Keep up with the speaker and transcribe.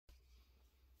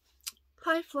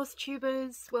Hi floss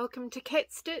tubers, welcome to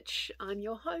KattStitch. I'm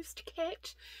your host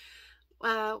Kat.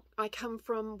 I come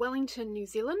from Wellington, New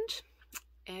Zealand,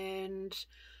 and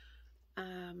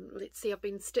let's see, I've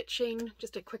been stitching,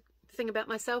 just a quick thing about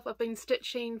myself, I've been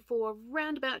stitching for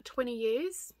around about 20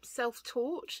 years,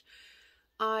 self-taught.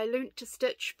 I learnt to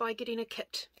stitch by getting a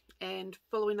kit and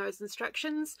following those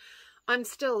instructions. I'm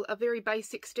still a very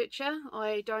basic stitcher.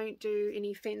 I don't do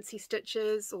any fancy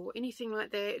stitches or anything like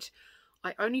that.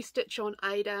 I only stitch on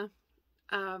Ada.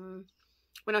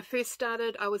 When I first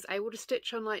started, I was able to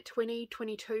stitch on like 20,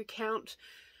 22 count.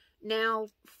 Now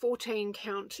 14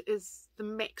 count is the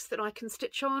max that I can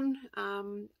stitch on.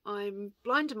 I'm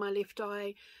blind in my left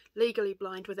eye, legally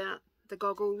blind without the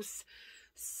goggles.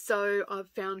 So I've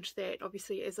found that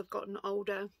obviously as I've gotten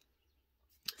older,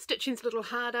 stitching's a little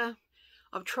harder.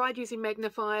 I've tried using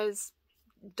magnifiers,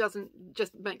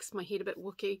 just makes my head a bit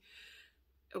wooky,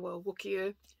 well,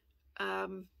 wookier.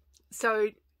 So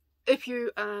if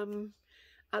you are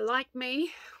like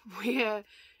me, where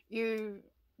you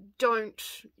don't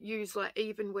use like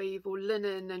even weave or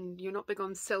linen and you're not big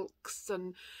on silks,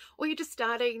 or you're just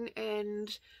starting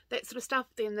and that sort of stuff,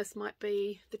 then this might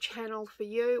be the channel for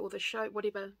you, or the show,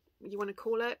 whatever you want to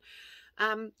call it.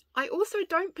 I also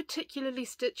don't particularly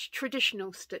stitch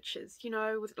traditional stitches, you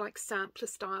know, with like sampler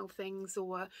style things,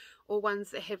 or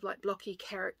ones that have like blocky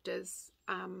characters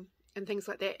and things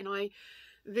like that. And I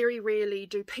very rarely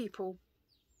do people.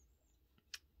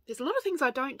 There's a lot of things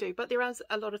I don't do, but there are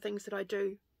a lot of things that I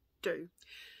do.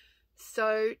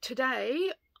 So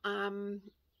today I'm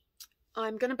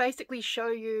going to basically show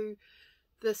you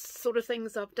the sort of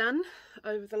things I've done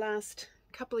over the last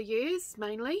couple of years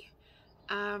mainly.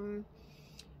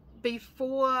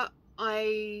 Before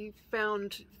I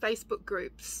found Facebook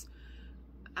groups,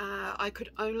 I could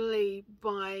only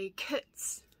buy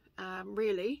kits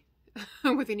really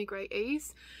with any great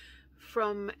ease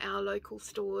from our local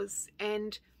stores,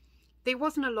 and there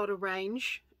wasn't a lot of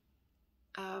range.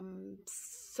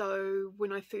 So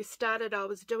when I first started, I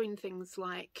was doing things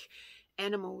like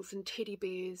animals and teddy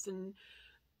bears and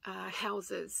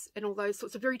houses and all those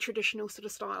sorts of very traditional sort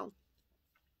of style,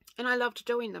 and I loved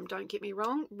doing them, don't get me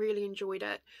wrong, really enjoyed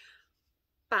it.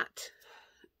 But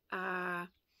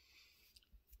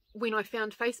when I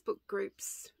found Facebook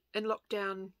groups in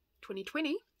lockdown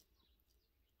 2020,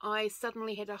 I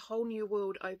suddenly had a whole new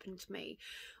world open to me,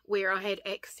 where I had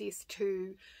access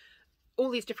to all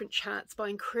these different charts by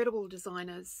incredible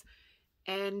designers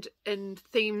and in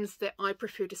themes that I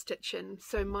prefer to stitch in.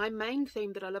 So my main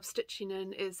theme that I love stitching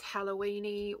in is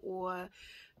Halloweeny or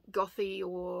gothy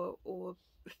or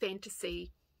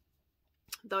fantasy,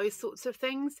 those sorts of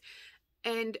things.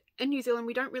 And in New Zealand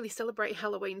we don't really celebrate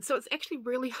Halloween, so it's actually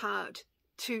really hard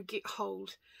to get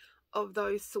hold of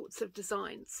those sorts of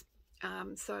designs.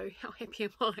 So how happy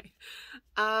am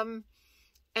I?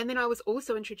 And then I was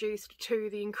also introduced to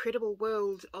the incredible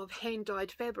world of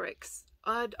hand-dyed fabrics.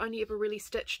 I'd only ever really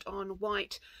stitched on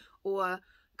white or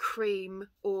cream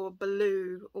or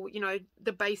blue, or, you know,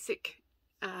 the basic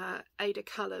Ada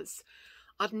colours.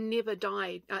 I've never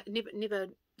dyed, never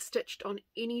stitched on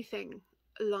anything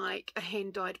like a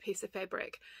hand-dyed piece of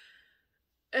fabric.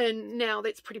 And now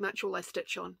that's pretty much all I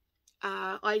stitch on.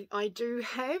 I do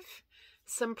have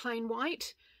some plain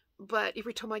white, but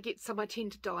every time I get some I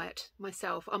tend to dye it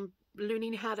myself. I'm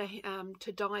learning how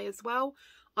to dye as well.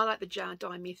 I like the jar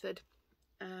dye method.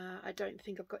 I don't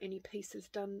think I've got any pieces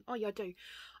done. Oh yeah, I do.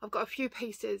 I've got a few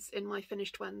pieces in my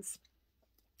finished ones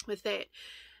with that.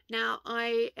 Now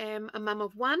I am a mum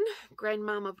of one,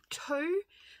 grandmum of two.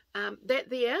 That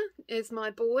there is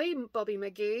my boy, Bobby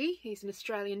McGee. He's an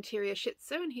Australian Terrier Shih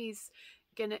Tzu, and he's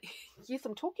gonna, yes,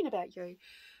 I'm talking about you.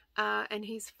 And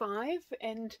he's 5,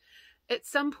 and at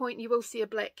some point you will see a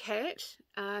black cat.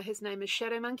 His name is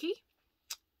Shadow Monkey,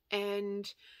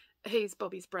 and he's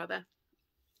Bobby's brother.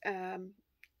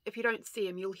 If you don't see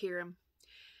him, you'll hear him.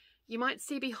 You might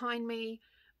see behind me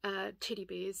teddy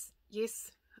bears.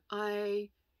 Yes, I'm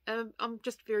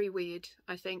just very weird,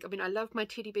 I think. I mean, I love my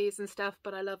teddy bears and stuff,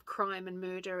 but I love crime and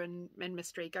murder and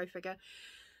mystery, go figure.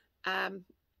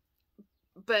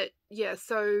 But yeah,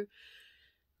 so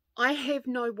I have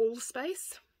no wall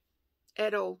space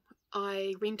at all.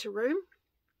 I rent a room,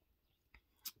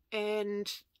 and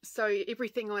so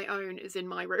everything I own is in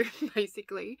my room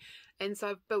basically, and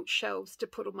so I've built shelves to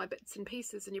put all my bits and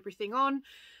pieces and everything on,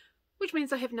 which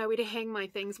means I have nowhere to hang my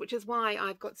things, which is why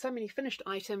I've got so many finished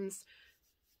items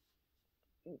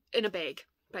in a bag.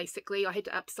 Basically, I had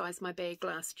to upsize my bag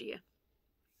last year,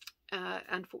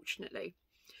 unfortunately.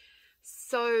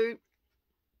 So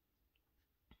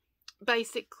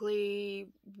basically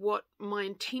what my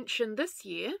intention this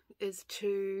year is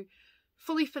to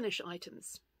fully finished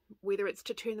items, whether it's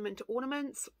to turn them into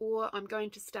ornaments, or I'm going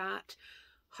to start,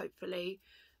 hopefully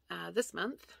this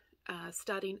month,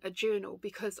 starting a journal,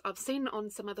 because I've seen on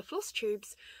some other floss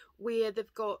tubes where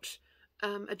they've got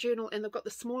a journal and they've got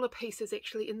the smaller pieces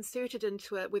actually inserted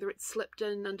into it, whether it's slipped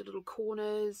in under little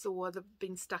corners or they've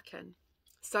been stuck in.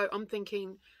 So I'm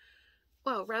thinking,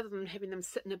 well, rather than having them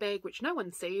sit in a bag which no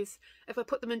one sees, if I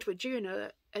put them into a journal,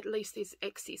 at least there's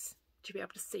access to be able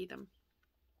to see them.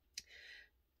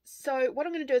 So what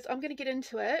I'm going to do is I'm going to get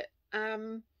into it.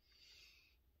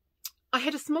 I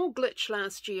had a small glitch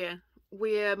last year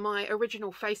where my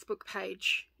original Facebook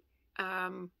page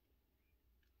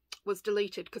was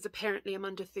deleted because apparently I'm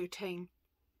under 13.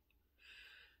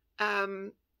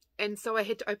 And so I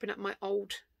had to open up my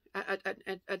old,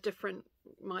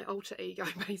 my alter ego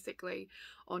basically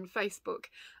on Facebook.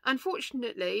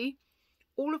 Unfortunately,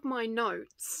 all of my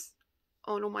notes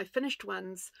on all my finished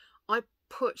ones, I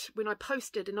put when I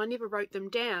posted, and I never wrote them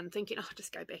down, thinking, oh, I'll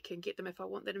just go back and get them if I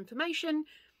want that information.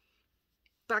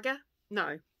 Bugger,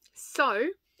 no. So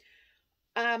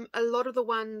a lot of the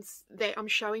ones that I'm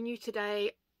showing you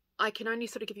today, I can only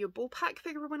sort of give you a ballpark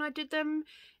figure when I did them,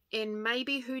 and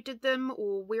maybe who did them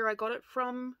or where I got it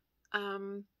from,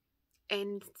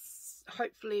 and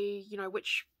hopefully, you know,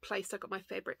 which place I got my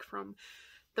fabric from.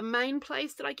 The main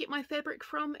place that I get my fabric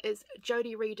from is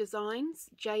Jodyri Designs,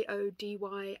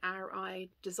 Jodyri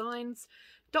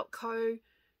Designs.co.uk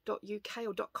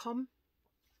or .com.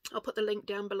 I'll put the link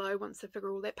down below once I figure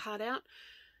all that part out.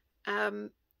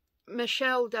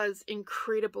 Michelle does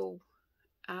incredible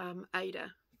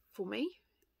Ada for me,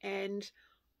 and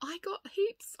I got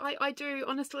heaps. I do,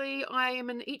 honestly. I am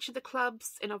in each of the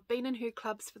clubs, and I've been in her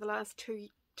clubs for the last two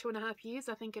and a half years,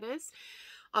 I think it is.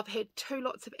 I've had 2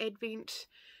 lots of Advent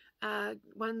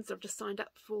ones. I've just signed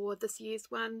up for this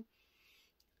year's one.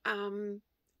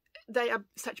 They are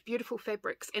such beautiful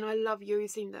fabrics, and I love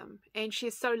using them, and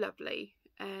she's so lovely.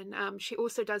 And she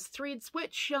also does threads,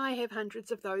 which I have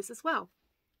hundreds of those as well.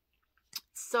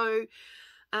 So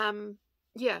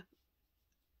yeah,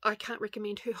 I can't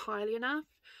recommend her highly enough.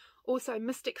 Also,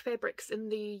 Mystic Fabrics in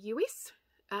the US,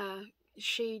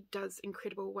 she does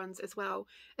incredible ones as well.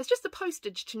 It's just the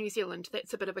postage to New Zealand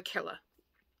that's a bit of a killer,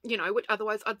 you know, which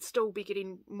otherwise I'd still be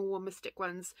getting more Mystic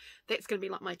ones. That's going to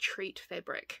be like my treat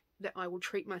fabric that I will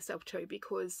treat myself to,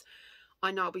 because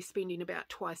I know I'll be spending about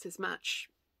twice as much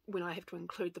when I have to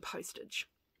include the postage.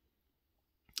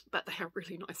 But they are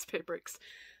really nice fabrics,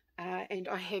 and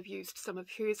I have used some of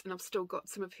hers, and I've still got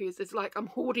some of hers. It's like I'm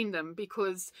hoarding them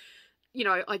because, you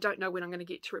know, I don't know when I'm going to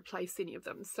get to replace any of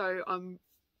them, so I'm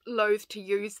loath to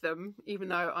use them, even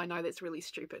though I know that's really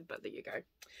stupid, but there you go.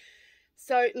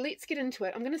 So let's get into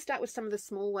it. I'm going to start with some of the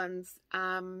small ones.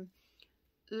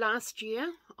 Last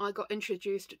year I got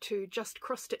introduced to Just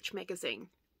Cross Stitch magazine,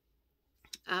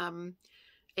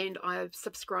 and I've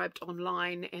subscribed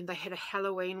online, and they had a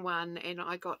Halloween one, and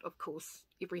I got, of course,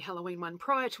 every Halloween one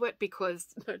prior to it because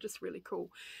they're just really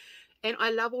cool. And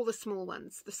I love all the small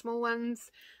ones. The small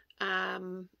ones, I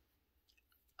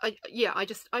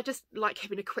just like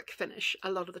having a quick finish a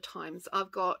lot of the times.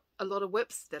 I've got a lot of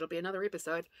whips. That'll be another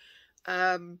episode.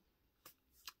 And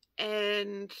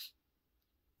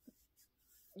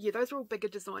yeah, those are all bigger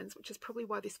designs, which is probably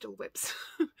why they're still whips.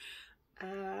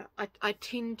 I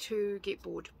tend to get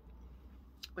bored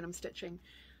when I'm stitching.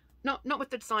 Not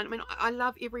with the design. I mean, I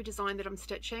love every design that I'm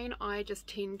stitching. I just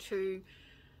tend to...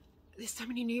 There's so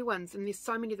many new ones, and there's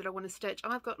so many that I want to stitch.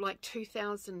 I've got like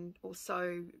 2,000 or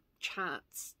so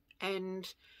charts,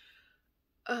 and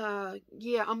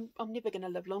yeah, I'm never going to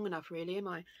live long enough, really, am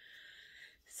I?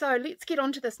 So let's get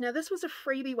on to this. Now, this was a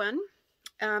freebie one.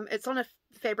 It's on a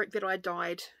fabric that I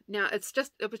dyed. Now, it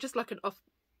was just like an off,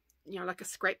 you know, like a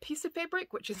scrap piece of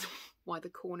fabric, which is why the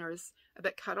corner is a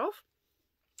bit cut off.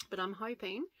 But I'm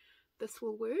hoping this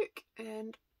will work.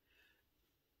 And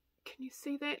can you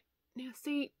see that? Now,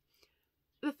 see,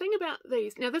 the thing about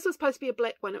these, now this was supposed to be a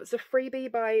black one. It was a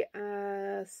freebie by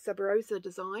Jodyri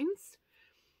Designs.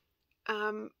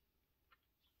 It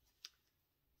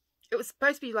was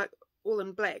supposed to be like all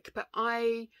in black, but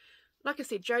like I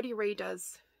said, Jodyri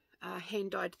does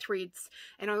hand-dyed threads,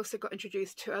 and I also got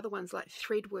introduced to other ones like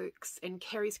Threadworks and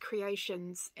Carrie's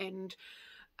Creations and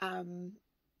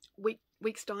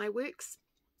Weeks Dye Works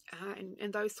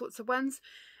and those sorts of ones.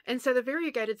 And so the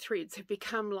variegated threads have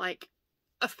become like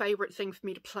a favourite thing for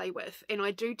me to play with, and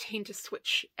I do tend to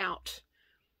switch out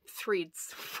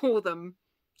threads for them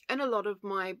in a lot of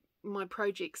my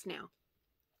projects now.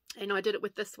 And I did it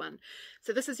with this one.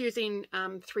 So this is using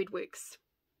Threadworks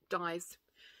dyes.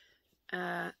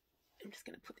 I'm just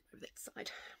going to put them over that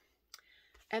side.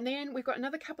 And then we've got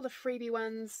another couple of freebie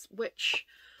ones, which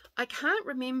I can't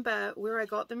remember where I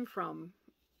got them from.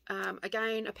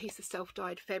 Again, a piece of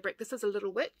self-dyed fabric. This is a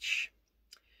Little Witch.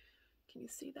 Can you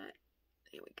see that?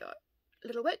 There we go.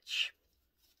 Little Witch.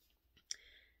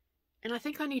 And I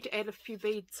think I need to add a few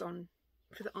beads on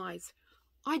for the eyes.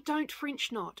 I don't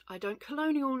French knot. I don't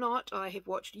colonial knot. I have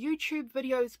watched YouTube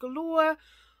videos galore.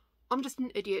 I'm just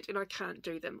an idiot and I can't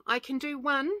do them. I can do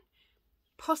one,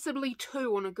 possibly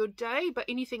two on a good day, but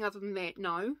anything other than that,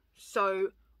 no. So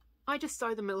I just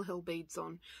sew the Mill Hill beads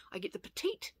on. I get the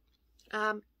petite,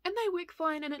 and they work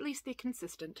fine, and at least they're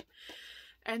consistent.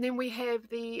 And then we have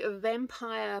the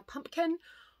Vampire Pumpkin.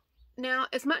 Now,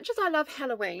 as much as I love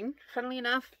Halloween, funnily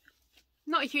enough,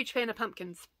 not a huge fan of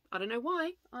pumpkins. I don't know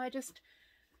why. I just,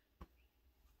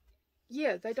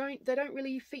 yeah, they don't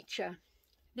really feature.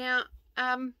 Now,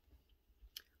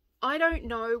 I don't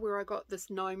know where I got this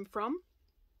gnome from.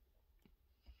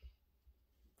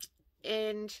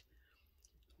 And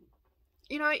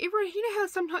you know how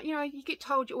sometimes, you know, you get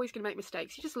told you're always going to make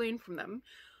mistakes. You just learn from them.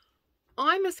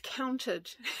 I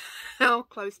miscounted how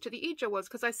close to the edge I was,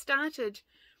 because I started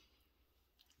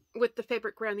with the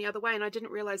fabric round the other way and I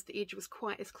didn't realize the edge was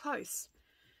quite as close.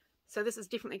 So this is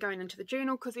definitely going into the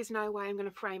journal because there's no way I'm going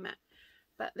to frame it.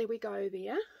 But there we go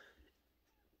there.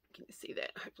 Can you see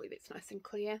that? Hopefully that's nice and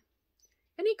clear.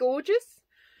 Isn't he gorgeous?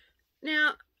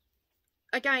 Now,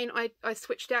 again, I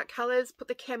switched out colours, put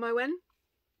the camo in.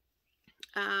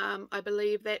 I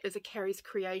believe that is a Carrie's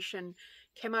Creation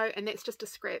camo, and that's just a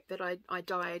scrap that I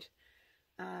dyed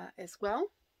as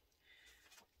well.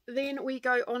 Then we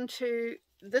go on to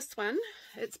this one.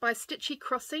 It's by Stitchy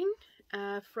Crossing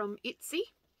from Etsy,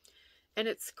 and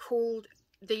it's called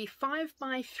the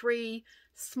 5x3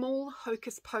 Small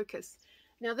Hocus Pocus.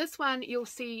 Now this one you'll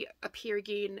see appear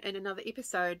again in another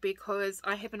episode because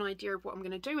I have an idea of what I'm going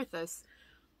to do with this.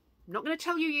 I'm not going to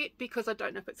tell you yet because I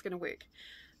don't know if it's going to work.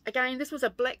 Again, this was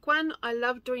a black one. I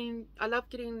love getting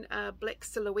black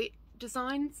silhouette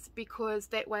designs because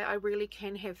that way I really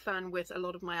can have fun with a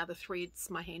lot of my other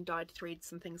threads, my hand dyed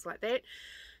threads and things like that.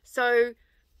 So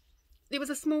there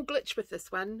was a small glitch with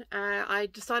this one. I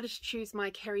decided to choose my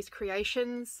Carrie's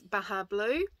Creations Baha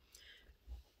Blue.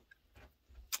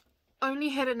 Only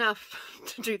had enough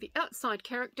to do the outside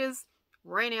characters,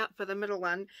 ran out for the middle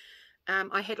one.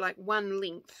 I had like one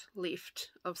length left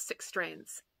of 6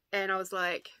 strands. And I was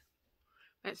like,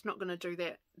 that's not going to do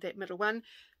that middle one.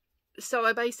 So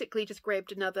I basically just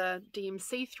grabbed another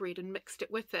DMC thread and mixed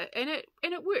it with it. And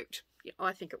it worked. Yeah,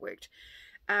 I think it worked.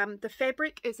 The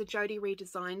fabric is a Jodyri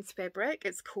Designs fabric.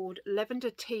 It's called Lavender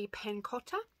Tea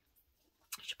Pancotta.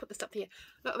 I should put this up there.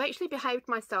 Look, I've actually behaved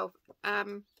myself.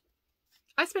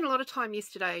 I spent a lot of time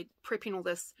yesterday prepping all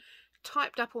this,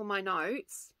 typed up all my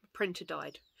notes, printer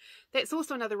died. That's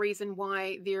also another reason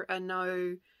why there are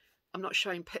no... I'm not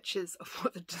showing pictures of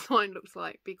what the design looks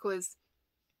like because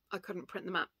I couldn't print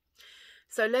them up.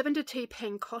 So Lavender Tea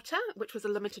Pancotta, which was a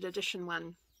limited edition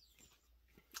one.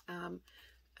 And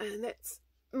that's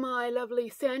my lovely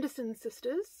Sanderson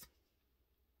sisters.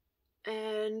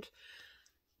 And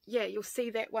yeah, you'll see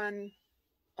that one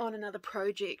on another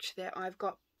project that I've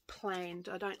got planned.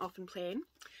 I don't often plan.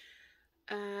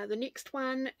 The next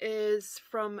one is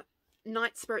from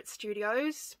Night Spirit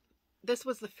Studios. This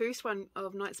was the first one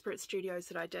of Night Spirit Studios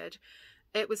that I did.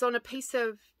 It was on a piece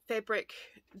of fabric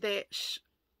that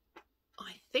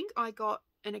I think I got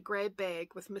in a grab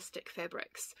bag with Mystic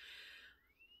Fabrics.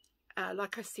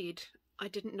 Like I said, I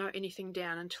didn't know anything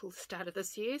down until the start of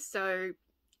this year, so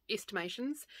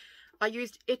estimations. I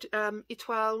used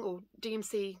Etoile or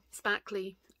DMC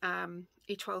Sparkly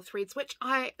Etoile threads, which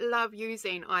I love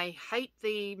using. I hate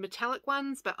the metallic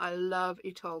ones, but I love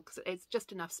Etoile because it's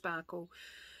just enough sparkle.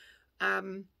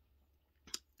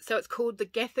 So it's called the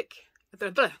Gothic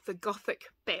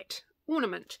Bat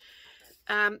Ornament.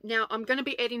 Now I'm going to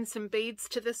be adding some beads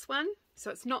to this one, so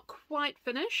it's not quite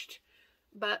finished,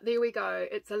 but there we go.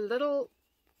 It's a little,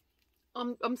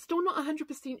 I'm still not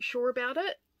 100% sure about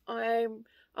it.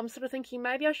 I'm sort of thinking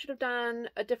maybe I should have done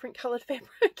a different coloured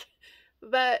fabric,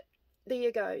 but there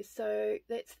you go. So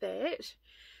that's that.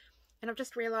 And I've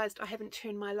just realised I haven't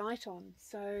turned my light on,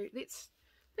 so let's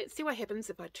see what happens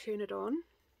if I turn it on.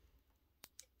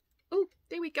 Oh,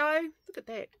 there we go. Look at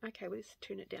that. Okay, we'll just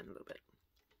turn it down a little bit.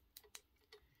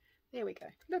 There we go.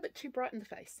 A little bit too bright in the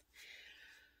face.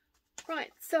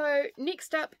 Right, so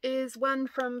next up is one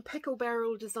from Pickle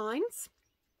Barrel Designs.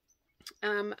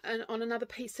 And on another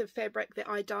piece of fabric that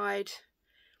I dyed.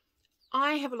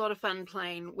 I have a lot of fun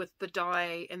playing with the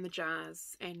dye and the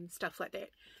jars and stuff like that.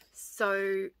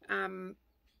 So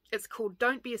it's called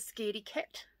Don't Be a Scaredy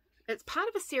Cat. It's part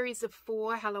of a series of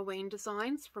 4 Halloween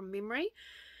designs from memory.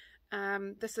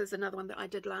 This is another one that I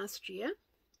did last year.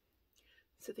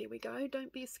 So there we go.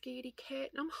 Don't be a scaredy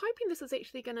cat. And I'm hoping this is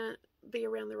actually going to be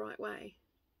around the right way.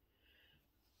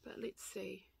 But let's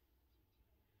see.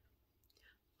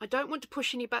 I don't want to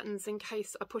push any buttons in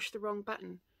case I push the wrong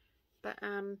button. But,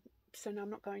 so no,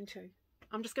 I'm not going to.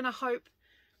 I'm just going to hope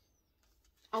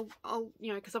I'll,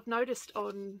 you know, because I've noticed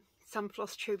on some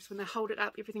floss tubes when they hold it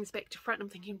up, everything's back to front. I'm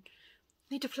thinking,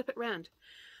 need to flip it round.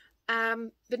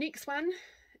 The next one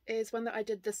is one that I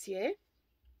did this year.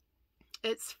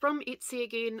 It's from Etsy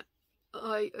again.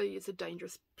 It's a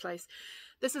dangerous place.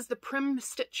 This is the Prim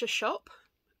Stitcher shop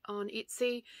on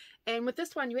Etsy, and with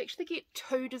this one you actually get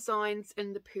 2 designs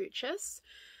in the purchase.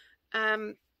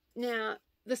 Now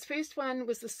this first one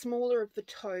was the smaller of the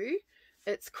 2.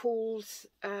 It's called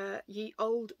Ye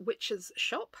Old Witch's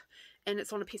Shop, and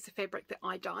it's on a piece of fabric that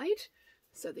I dyed.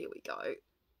 So there we go.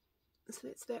 So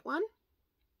that's that one.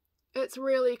 It's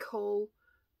really cool.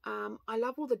 I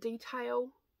love all the detail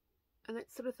and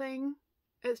that sort of thing.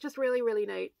 It's just really, really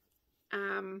neat.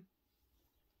 I'd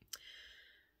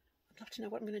love to know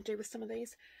what I'm going to do with some of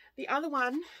these. The other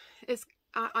one is,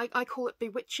 I call it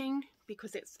Bewitching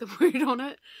because that's the word on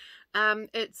it.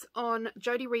 It's on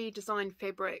Jodyri Design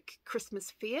fabric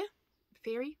Christmas Fair.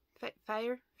 I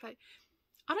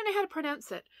don't know how to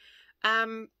pronounce it.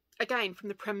 Again, from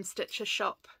the Prim Stitcher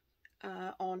shop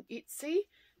on Etsy.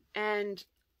 And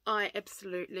I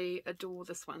absolutely adore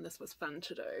this one. This was fun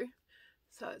to do.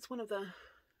 So it's one of the,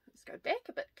 let's go back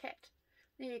a bit, Cat.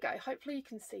 There you go. Hopefully you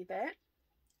can see that.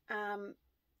 So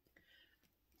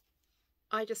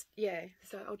I'll just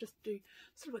do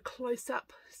sort of a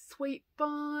close-up sweep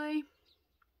by.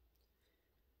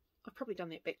 I've probably done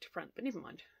that back to front, but never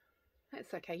mind.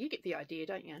 That's okay. You get the idea,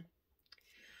 don't you?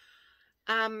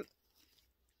 I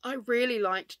really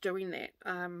liked doing that.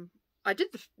 I did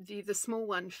the small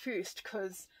one first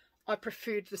because I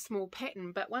preferred the small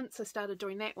pattern, but once I started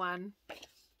doing that one,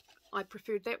 I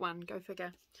preferred that one. Go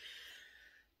figure.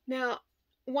 Now,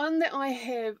 one that I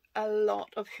have a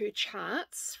lot of her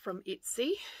charts from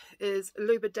Etsy is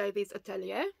Luba Davies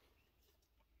Atelier.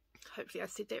 Hopefully I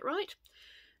said that right.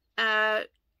 I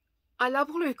love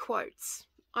all her quotes.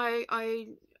 I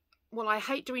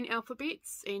hate doing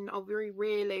alphabets, and I'll very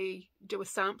rarely do a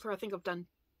sampler. I think I've done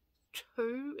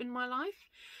 2 in my life.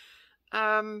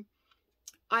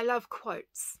 I love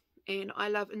quotes, and I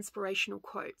love inspirational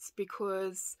quotes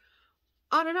because,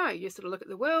 I don't know, you sort of look at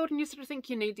the world and you sort of think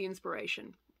you need the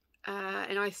inspiration.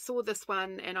 And I saw this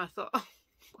one and I thought, oh,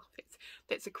 well,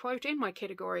 that's a quote in my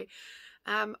category.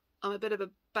 I'm a bit of a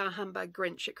bah humbug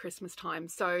Grinch at Christmas time,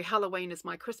 so Halloween is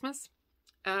my Christmas,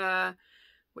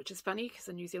 which is funny because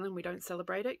in New Zealand we don't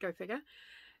celebrate it, go figure.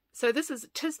 So this is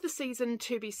 'Tis the Season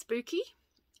to be Spooky,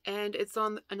 and it's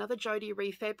on another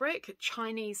Jodyri fabric.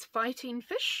 Chinese Fighting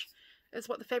Fish is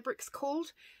what the fabric's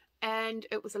called, and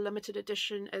it was a limited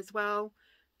edition as well.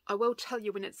 I will tell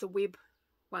you when it's a web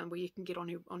one where you can get on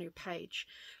your page.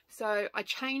 So I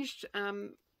changed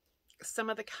some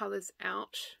of the colours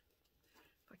out.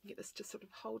 If I can get this to sort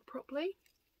of hold properly.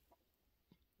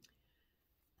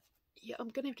 Yeah, I'm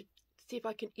going to have to see if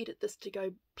I can edit this to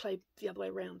go play the other way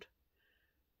around.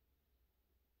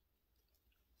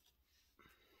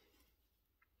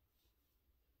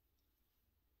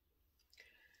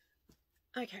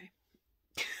 Okay.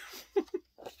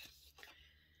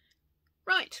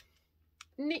 Right.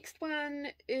 Next one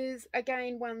is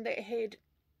again one that had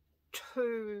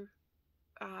 2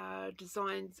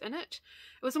 designs in it.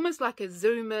 It was almost like a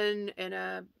zoom in and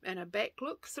a back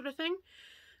look sort of thing.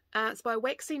 It's by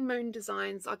Waxing Moon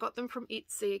Designs. I got them from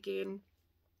Etsy again.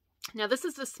 Now this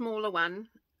is the smaller one.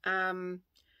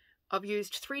 I've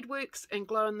used Threadworks and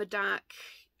Glow in the Dark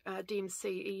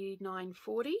DMC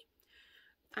E940.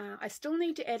 I still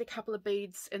need to add a couple of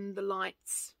beads in the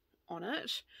lights on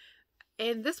it.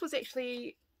 And this was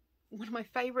actually one of my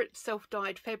favourite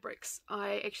self-dyed fabrics.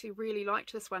 I actually really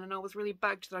liked this one, and I was really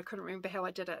bugged that I couldn't remember how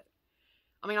I did it.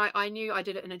 I mean, I knew I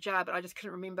did it in a jar, but I just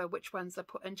couldn't remember which ones I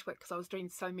put into it because I was doing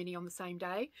so many on the same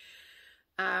day.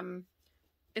 And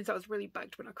so I was really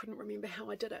bugged when I couldn't remember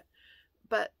how I did it.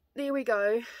 But there we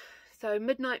go. So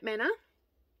Midnight Manor.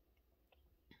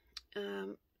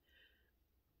 It's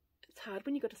hard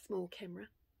when you've got a small camera.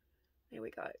 There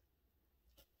we go.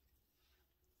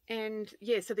 And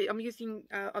yeah, so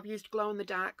I've used Glow in the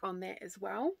Dark on that as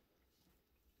well.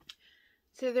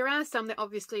 So there are some that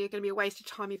obviously are going to be a waste of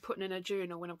time me putting in a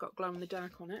journal when I've got Glow in the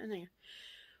Dark on it, isn't there?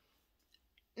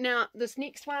 Now, this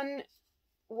next one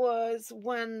was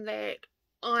one that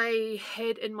I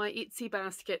had in my Etsy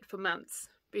basket for months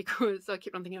because I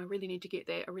kept on thinking, I really need to get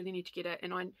that, I really need to get it.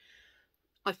 And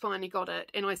I finally got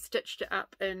it, and I stitched it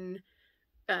up in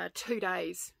 2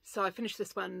 days. So I finished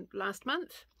this one last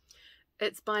month.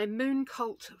 It's by Moon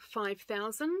Cult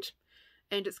 5000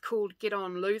 and it's called Get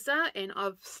On Loser, and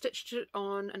I've stitched it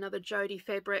on another Jody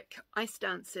fabric, Ice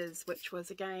Dancers, which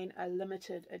was again a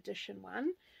limited edition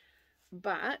one.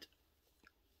 But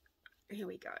here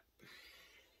we go.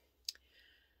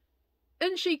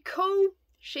 Isn't she cool?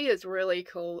 She is really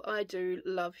cool. I do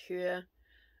love her.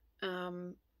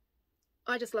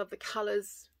 I just love the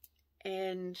colours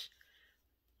and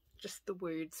just the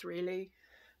words, really.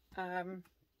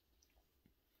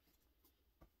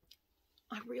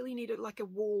 I really needed like a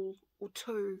wall or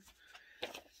two.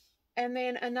 And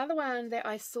then another one that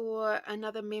I saw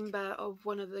another member of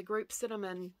one of the groups that I'm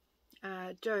in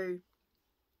do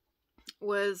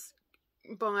was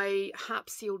by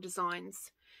Jodyri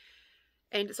Designs.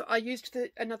 And so I used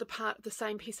another part of the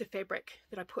same piece of fabric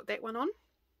that I put that one on,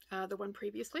 the one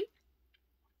previously.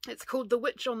 It's called The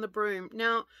Witch on the Broom.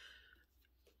 Now,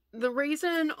 the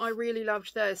reason I really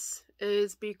loved this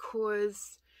is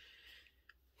because,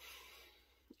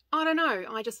 I don't know,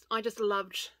 I just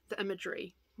loved the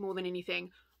imagery more than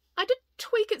anything. I did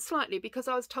tweak it slightly because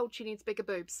I was told she needs bigger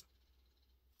boobs.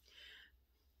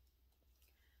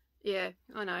 Yeah,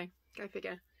 I know, go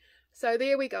figure. So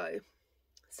there we go.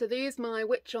 So there's my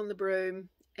Witch on the Broom,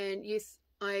 and yes,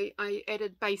 I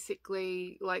added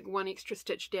basically like one extra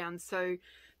stitch down, so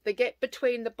the gap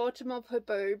between the bottom of her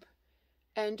boob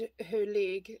and her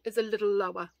leg is a little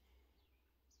lower.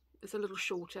 It's a little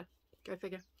shorter, go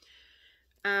figure.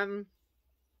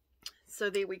 So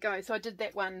there we go. So I did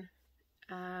that one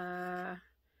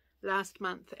last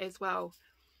month as well.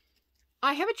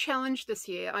 I have a challenge this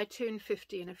year. I turn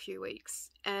 50 in a few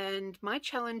weeks, and my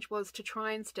challenge was to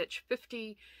try and stitch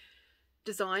 50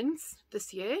 designs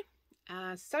this year.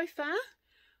 So far,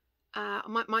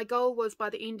 my goal was by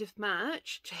the end of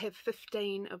March to have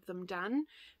 15 of them done,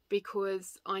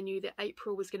 because I knew that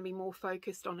April was going to be more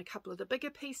focused on a couple of the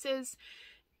bigger pieces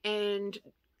and,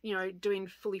 you know, doing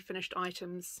fully finished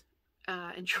items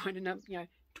and trying to, you know,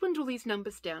 dwindle these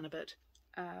numbers down a bit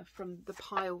from the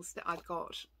piles that I've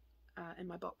got in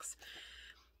my box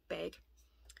bag.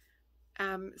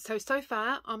 So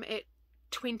far I'm at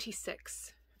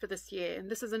 26 for this year, and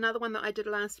this is another one that I did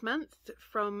last month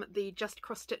from the Just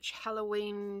Cross Stitch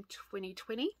Halloween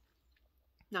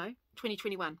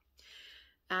 2021.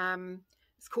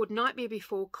 It's called Nightmare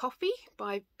Before Coffee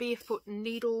by Barefoot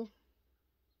Needle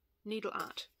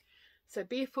Art. So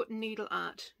Barefoot Needle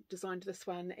Art designed this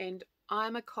one, and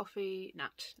I'm a coffee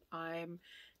nut. I'm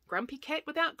grumpy cat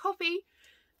without coffee.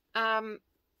 And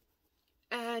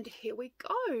here we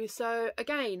go. So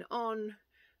again, on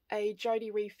a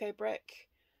Jodyri fabric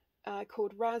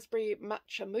called Raspberry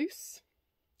Matcha Mousse.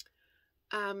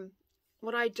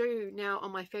 What I do now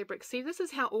on my fabric, see, this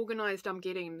is how organized I'm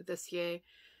getting this year,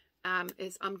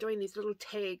 is I'm doing these little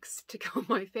tags to go on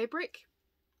my fabric.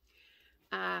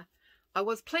 I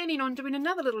was planning on doing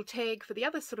another little tag for the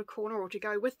other sort of corner, or to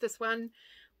go with this one,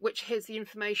 which has the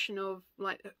information of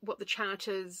like what the chart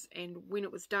is and when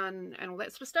it was done and all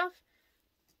that sort of stuff.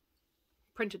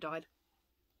 Printer died.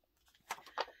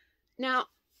 Now,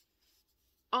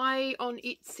 I on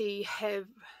Etsy have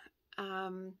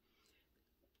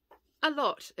a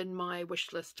lot in my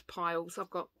wish list piles. I've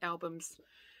got albums,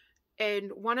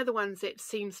 and one of the ones that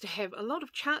seems to have a lot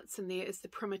of charts in there is the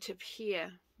Primitive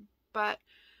Hair. But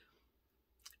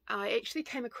I actually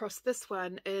came across this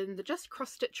one in the Just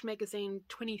Cross Stitch magazine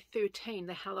 2013,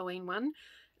 the Halloween one.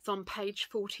 It's on page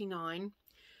 49.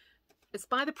 It's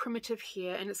by the Primitive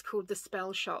Hair, and it's called The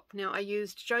Spell Shop. Now, I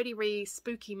used Jodyri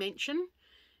Spooky Mansion,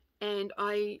 and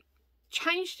I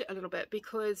changed it a little bit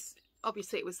because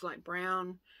obviously it was like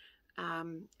brown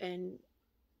and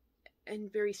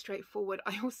very straightforward.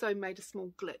 I also made a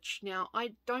small glitch. Now,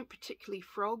 I don't particularly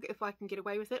frog if I can get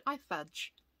away with it. I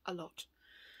fudge a lot.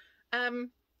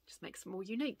 Just makes it more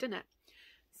unique, doesn't it?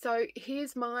 So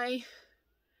here's my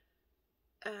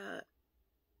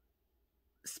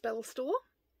spell store.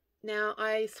 Now,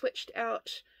 I switched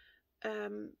out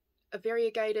a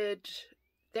variegated,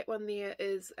 that one there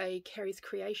is a Carrie's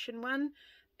Creation one,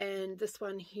 and this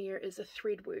one here is a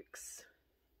Threadworks.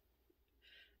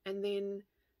 And then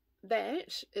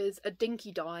that is a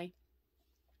Dinky dye.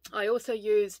 I also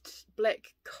used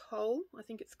Black Coal, I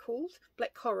think it's called,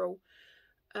 Black Coral,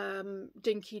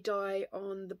 Dinky dye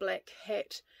on the black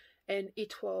hat, and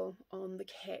Etoile on the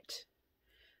cat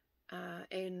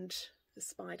and the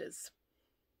spiders.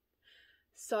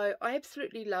 So I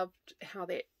absolutely loved how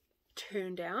that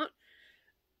turned out.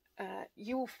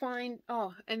 You'll find,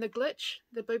 oh, and the glitch,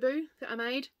 the boo-boo that I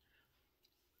made,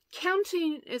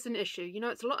 counting is an issue. You know,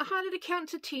 it's a lot harder to count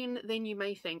to 10 than you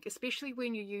may think, especially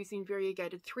when you're using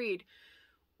variegated thread.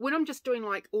 When I'm just doing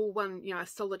like all one, you know, a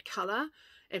solid colour,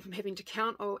 if I'm having to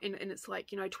count, and it's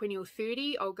like, you know, 20 or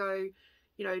 30, I'll go,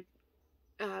 you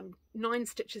know, 9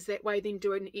 stitches that way, then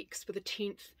do an X for the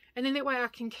 10th, and then that way I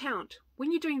can count.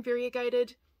 When you're doing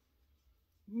variegated,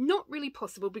 not really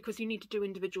possible because you need to do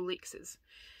individual X's.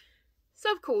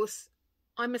 So of course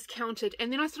I miscounted,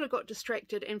 and then I sort of got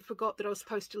distracted and forgot that I was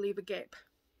supposed to leave a gap.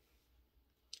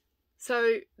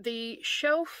 So the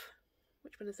shelf,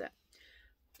 which one is that?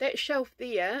 That shelf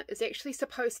there is actually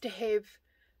supposed to have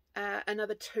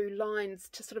another 2 lines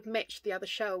to sort of match the other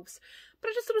shelves. But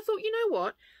I just sort of thought, you know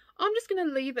what? I'm just going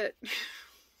to leave it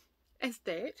as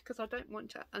that because I don't want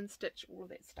to unstitch all of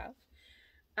that stuff.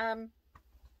 And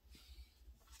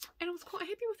I was quite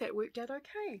happy with that. It worked out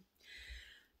okay.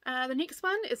 The next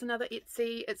one is another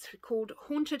Etsy. It's called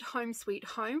Haunted Home Sweet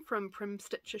Home from Prim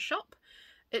Stitcher Shop.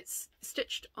 It's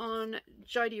stitched on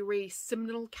Jodyri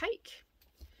Simnel cake.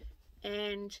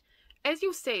 And as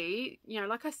you'll see, you know,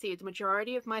 like I said, the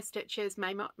majority of my stitches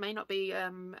may not be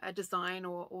a design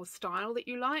or style that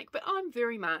you like, but I'm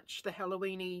very much the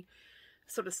Halloween-y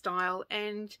sort of style,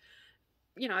 and,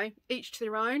 you know, each to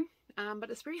their own.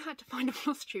 But it's very hard to find a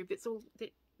floss tube that's all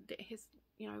that has,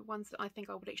 you know, ones that I think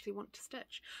I would actually want to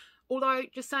stitch. Although,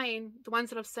 just saying, the ones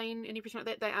that I've seen and everything like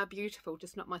that, they are beautiful,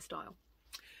 just not my style.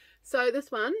 So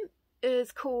this one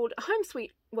is called Home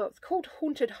Sweet, well, it's called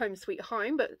Haunted Home Sweet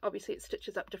Home, but obviously it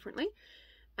stitches up differently.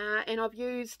 And I've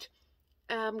used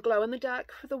glow in the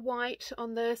dark for the white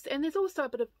on this, and there's also a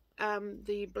bit of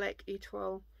the black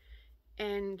etoile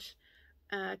and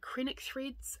Krennic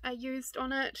threads are used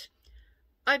on it.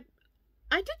 I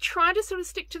did try to sort of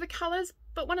stick to the colours,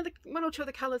 but one or two of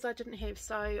the colours I didn't have,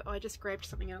 so I just grabbed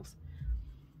something else.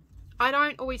 I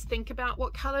don't always think about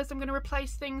what colours I'm going to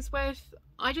replace things with.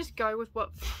 I just go with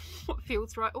what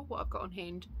feels right or what I've got on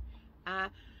hand.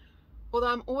 Although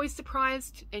I'm always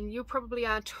surprised, and you probably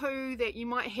are too, that you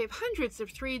might have hundreds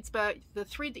of threads, but the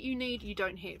thread that you need, you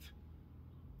don't have.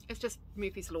 It's just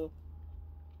Murphy's Law.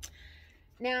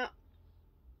 Now,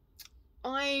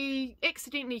 I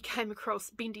accidentally came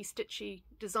across Bendy Stitchy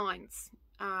Designs.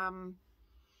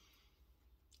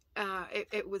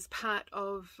 It was part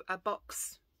of a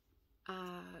box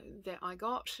that I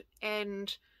got,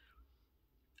 and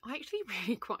I actually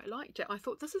really quite liked it. I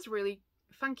thought this is really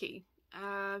funky,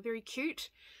 very cute,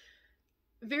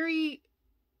 very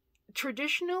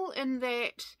traditional in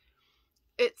that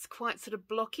it's quite sort of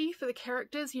blocky for the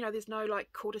characters. You know, there's no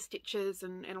like quarter stitches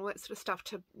and all that sort of stuff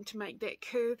to make that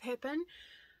curve happen,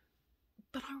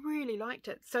 but I really liked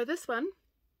it. So this one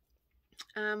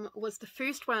was the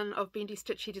first one of Bendy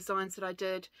Stitchy Designs that I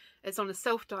did. It's on a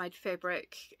self-dyed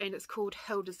fabric, and it's called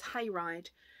Hilda's Hayride.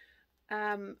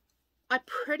 I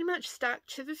pretty much stuck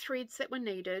to the threads that were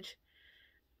needed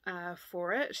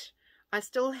for it. I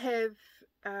still have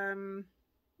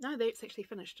no, that's actually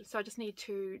finished, so I just need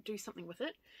to do something with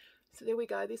it. So there we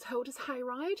go, there's Hilda's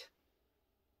Hayride.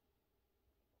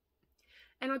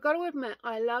 And I got to admit,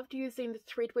 I loved using the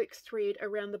Threadworks thread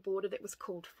around the border that was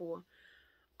called for.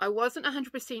 I wasn't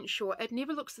 100% sure. It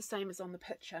never looks the same as on the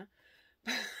picture.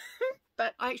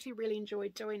 But I actually really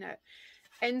enjoyed doing it.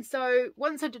 And so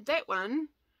once I did that one,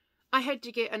 I had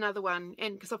to get another one.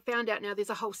 And because I found out now there's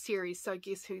a whole series, so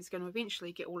guess who's going to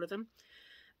eventually get all of them.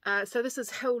 So this is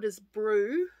Hilda's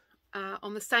Brew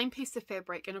on the same piece of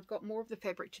fabric. And I've got more of the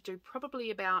fabric to do,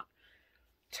 probably about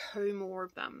 2 more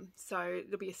of them. So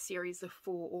there'll be a series of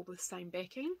 4 all with the same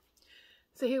backing.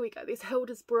 So here we go, there's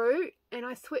Hilda's Brew, and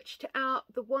I switched out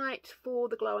the white for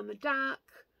the glow in the dark,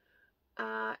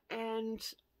 and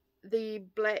the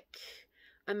black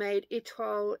I made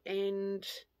etoile, and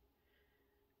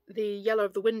the yellow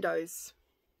of the windows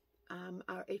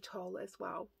are etoile as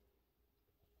well.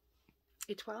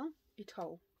 Etoile.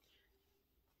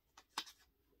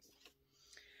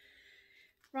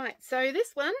 Right, so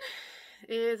this one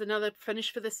is another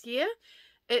finish for this year.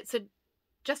 It's a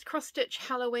Just Cross Stitch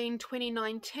Halloween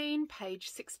 2019, page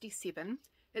 67.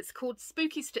 It's called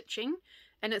Spooky Stitching,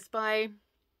 and it's by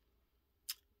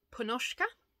Ponoshka.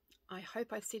 I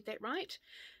hope I said that right.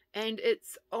 And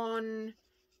it's on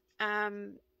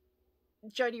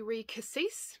Jodyri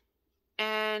Designs.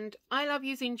 And I love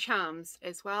using charms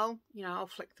as well. You know, I'll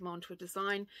flick them onto a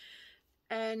design.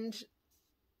 And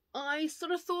I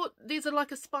sort of thought there's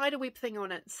like a spider web thing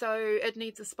on it, so it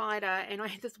needs a spider, and I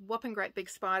had this whopping great big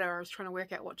spider I was trying to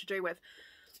work out what to do with.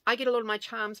 I get a lot of my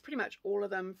charms, pretty much all of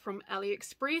them, from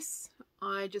AliExpress.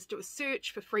 I just do a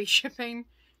search for free shipping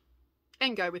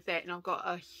and go with that, and I've got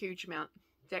a huge amount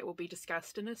that will be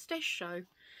discussed in a stash show.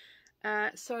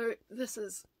 So this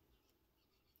is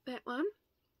that one.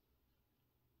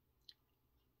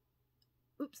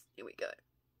 Oops, here we go.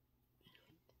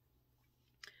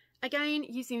 Again,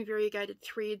 using variegated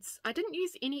threads. I didn't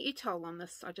use any etoile on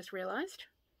this, I just realised.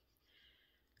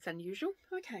 It's unusual.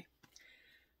 Okay.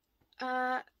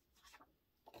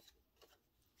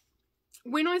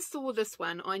 When I saw this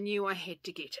one, I knew I had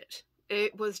to get it.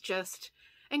 It was just,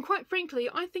 and quite frankly,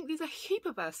 I think there's a heap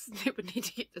of us that would need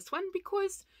to get this one,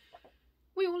 because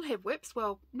we all have whips.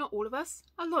 Well, not all of us,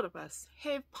 a lot of us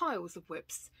have piles of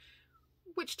whips,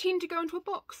 which tend to go into a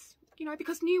box, you know,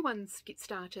 because new ones get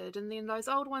started, and then those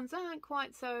old ones aren't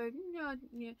quite so,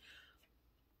 yeah.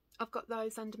 I've got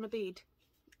those under my bed.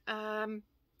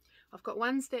 I've got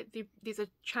ones that there's a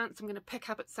chance I'm going to pick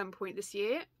up at some point this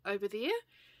year over there.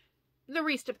 The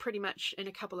rest are pretty much in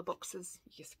a couple of boxes.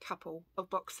 Yes, a couple of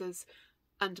boxes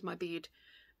under my bed.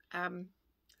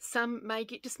 Some may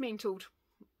get dismantled.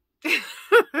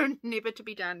 Never to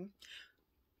be done.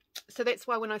 So that's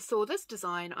why when I saw this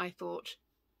design, I thought,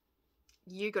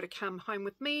 you got to come home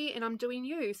with me and I'm doing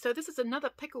you. So this is another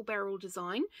pickle barrel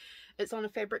design. It's on a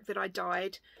fabric that I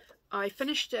dyed. I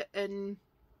finished it in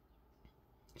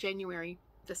January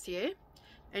this year,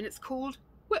 and it's called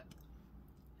Whip.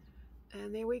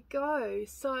 And there we go.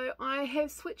 So I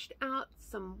have switched out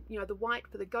some, you know, the white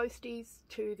for the ghosties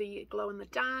to the glow in the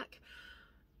dark,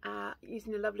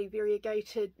 using a lovely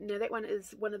variegated. Now that one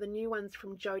is one of the new ones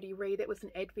from Jodyri. That was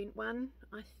an Advent one.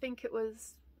 I think it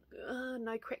was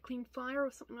No Crackling Fire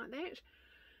or something like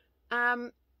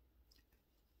that.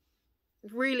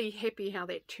 Really happy how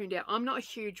that turned out. I'm not a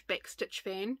huge backstitch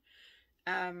fan,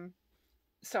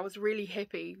 so I was really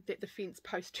happy that the fence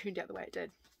post turned out the way it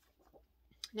did.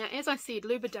 Now, as I said,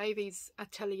 Luba Davies'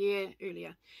 atelier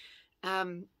earlier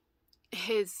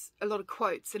has a lot of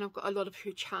quotes, and I've got a lot of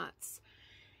her charts.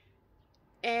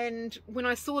 And when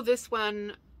I saw this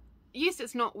one, yes,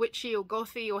 it's not witchy or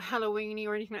gothy or Halloweeny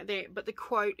or anything like that, but the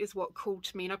quote is what called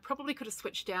to me. And I probably could have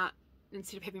switched out,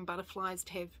 instead of having butterflies,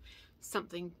 to have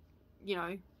something, you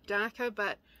know, darker,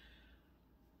 but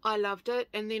I loved it.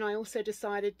 And then I also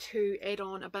decided to add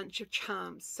on a bunch of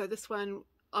charms. So this one,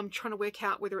 I'm trying to work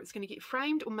out whether it's going to get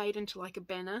framed or made into like a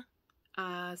banner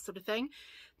sort of thing.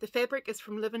 The fabric is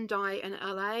from Live and Dye in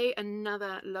LA,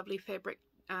 another lovely fabric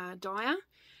dyer,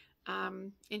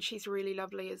 and she's really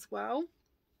lovely as well.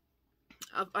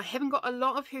 I haven't got a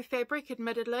lot of her fabric,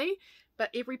 admittedly, but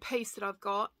every piece that I've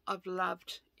got, I've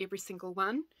loved every single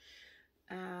one.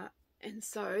 And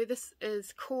so this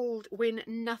is called When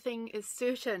Nothing Is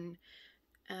Certain,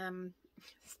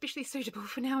 especially suitable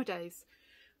for nowadays.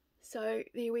 So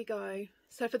there we go.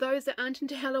 So for those that aren't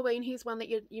into Halloween, here's one that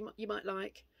you might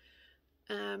like.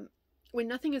 When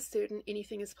nothing is certain,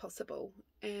 anything is possible.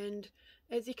 And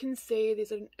as you can see,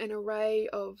 there's an array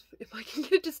of, if I can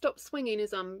get it to stop swinging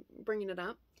as I'm bringing it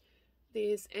up,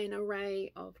 there's an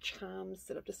array of charms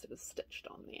that I've just sort of stitched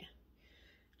on there,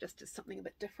 just as something a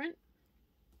bit different.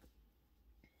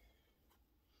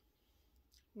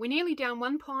 We're nearly down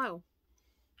one pile.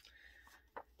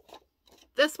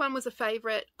 This one was a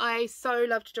favourite. I so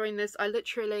loved doing this. I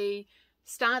literally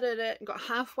started it and got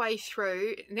halfway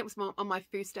through, and that was on my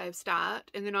first day of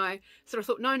start. And then I sort of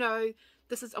thought, no,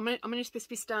 this is I'm only supposed to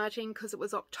be starting because it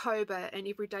was October, and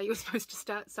every day you were supposed to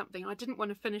start something. I didn't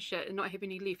want to finish it and not have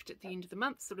any left at the end of the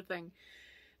month, sort of thing.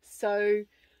 So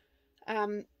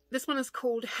this one is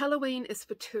called Halloween is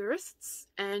for Tourists,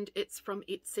 and it's from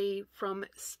Etsy, from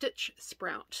Stitch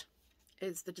Sprout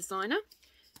is the designer.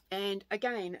 And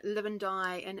again, Live and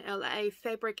Dye in LA.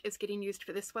 Fabric is getting used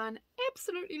for this one.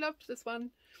 Absolutely loved this one.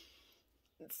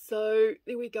 So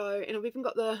there we go. And I've even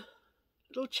got the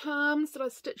little charms that I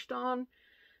stitched on.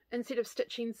 Instead of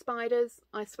stitching spiders,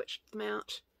 I switched them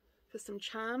out for some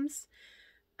charms.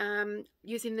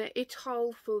 Using the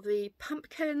etoile for the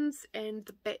pumpkins and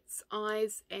the bat's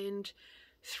eyes, and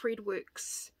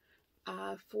Threadworks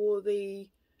for the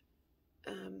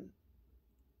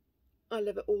I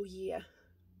Live It All Year,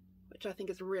 which I think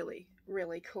is really,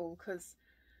 really cool, because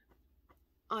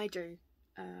I do.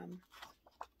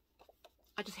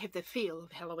 I just have the feel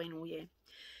of Halloween all year.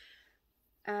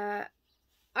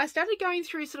 I started going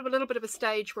through sort of a little bit of a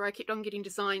stage where I kept on getting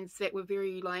designs that were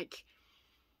very like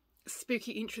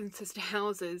spooky entrances to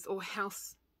houses, or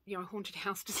house, you know, haunted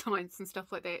house designs and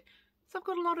stuff like that. So I've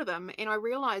got a lot of them, and I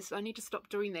realised I need to stop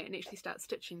doing that and actually start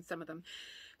stitching some of them.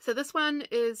 So this one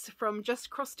is from Just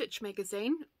Cross Stitch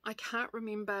magazine. I can't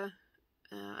remember,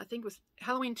 I think it was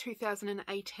Halloween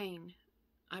 2018,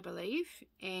 I believe,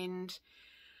 and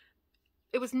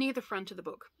it was near the front of the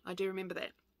book. I do remember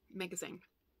that magazine.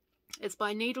 It's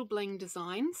by Needle Bling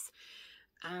Designs,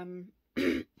 and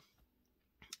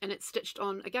it's stitched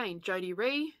on, again,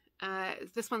 Jodyri.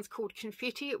 This one's called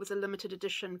Confetti. It was a limited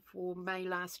edition for May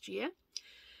last year,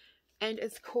 and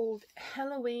it's called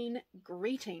Halloween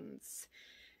Greetings.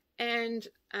 and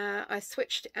I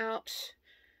switched out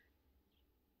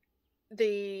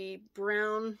the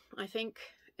brown, I think,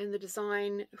 in the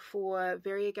design for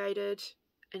variegated,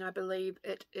 and I believe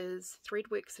it is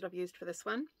Threadworks that I've used for this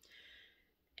one.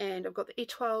 And I've got the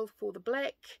E12 for the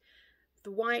black.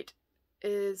 The white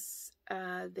is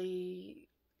the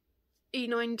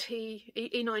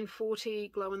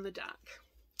E940 glow in the dark.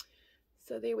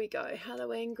 So there we go.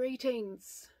 Halloween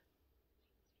greetings.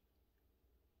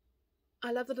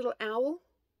 I love the little owl,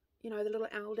 you know, the little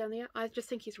owl down there. I just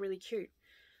think he's really cute.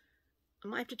 I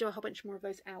might have to do a whole bunch more of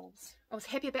those owls. I was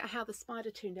happy about how the spider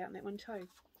turned out in that one too.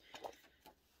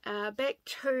 Back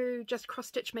to just Cross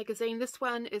Stitch magazine. This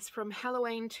one is from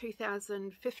Halloween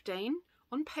 2015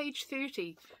 on page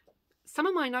 30. Some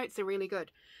of my notes are really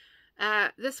good.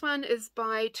 This one is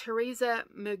by Teresa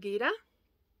Mugida,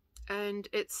 and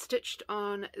it's stitched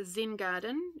on Zen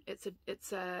Garden. It's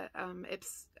a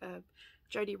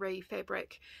Jodyri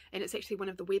fabric, and it's actually one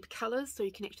of the web colours, so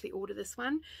you can actually order this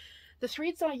one. The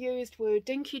threads I used were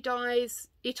Dinky Dyes,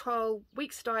 Etoile,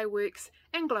 Weeks Dye Works,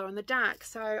 and Glow in the Dark.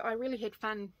 So I really had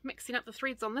fun mixing up the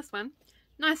threads on this one.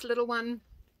 Nice little one.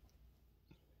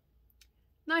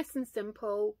 Nice and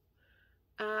simple.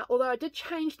 Although I did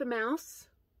change the mouse.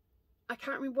 I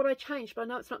can't remember what I changed, but I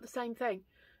know it's not the same thing.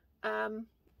 Yeah,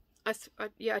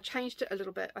 I changed it a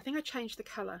little bit. I think I changed the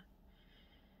colour.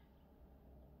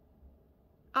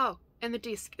 Oh, and the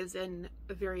desk is in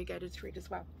a variegated thread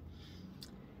as well.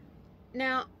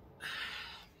 Now,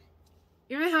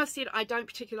 you know how I said I don't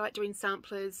particularly like doing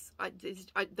samplers,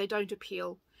 they don't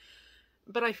appeal,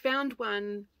 but I found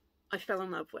one I fell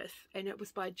in love with, and it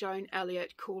was by Joan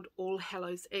Elliott, called All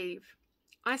Hallows Eve.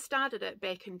 I started it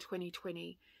back in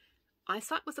 2020.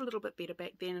 Eyesight was a little bit better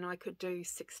back then, and I could do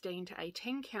 16 to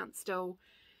 18 count still,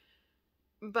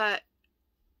 but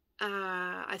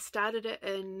I started it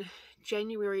in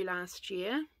January last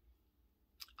year.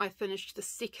 I finished the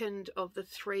second of the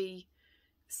 3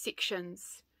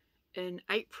 sections in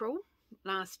April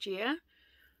last year,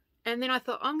 and then I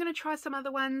thought I'm going to try some other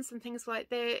ones and things like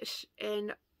that,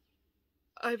 and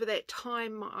over that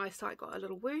time my eyesight got a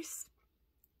little worse,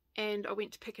 and I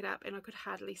went to pick it up and I could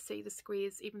hardly see the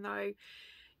squares, even though,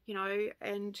 you know,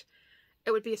 and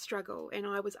it would be a struggle, and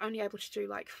I was only able to do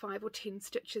like 5 or 10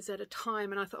 stitches at a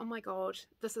time, and I thought, oh my god,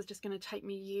 this is just going to take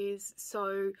me years.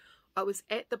 So I was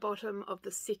at the bottom of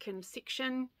the second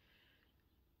section.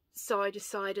 So I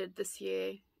decided this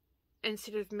year,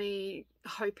 instead of me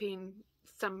hoping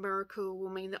some miracle will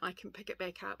mean that I can pick it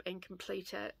back up and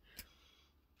complete it,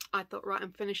 I thought, right,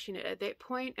 I'm finishing it at that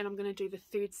point, and I'm going to do the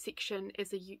 3rd section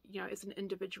as as an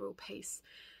individual piece.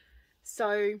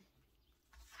 So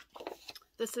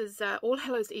this is All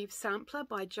Hallows Eve sampler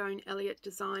by Joan Elliott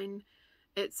Design.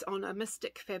 It's on a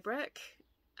Mystic fabric.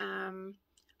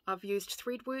 I've used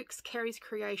Threadworks, Carrie's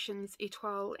Creations,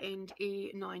 Etoile, and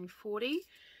E940.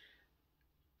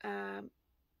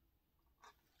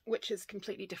 Which is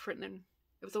completely different than,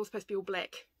 it was all supposed to be all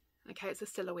black. Okay, it's a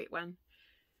silhouette one,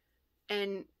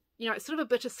 and you know, it's sort of a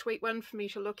bittersweet one for me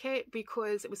to look at,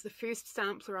 because it was the first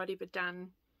sampler I'd ever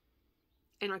done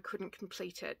and I couldn't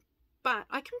complete it, but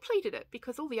I completed it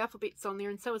because all the alphabet's on there,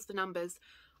 and so is the numbers.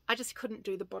 I just couldn't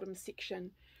do the bottom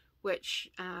section, which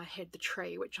had the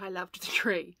tree, which I loved the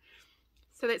tree,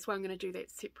 so that's why I'm going to do that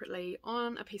separately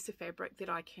on a piece of fabric that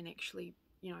I can actually,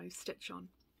 you know, stitch on.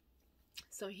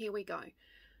 So here we go.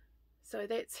 So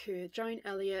that's her, Joan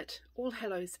Elliott, All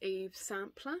Hallows Eve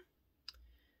sampler.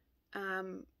 I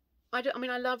mean,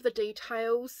 I love the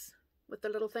details with the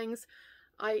little things.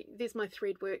 There's my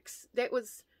Threadworks. That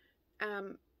was,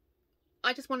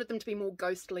 I just wanted them to be more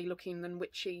ghostly looking than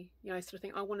witchy, you know, sort of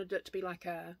thing. I wanted it to be like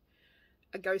a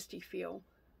ghosty feel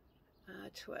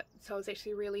to it. So I was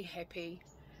actually really happy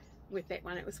with that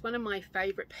one. It was one of my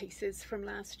favourite pieces from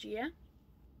last year.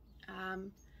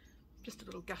 Just a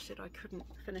little gutted I couldn't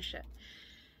finish it.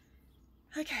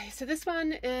 Okay, so this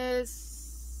one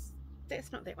is,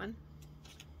 that's not that one.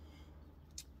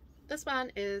 This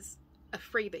one is a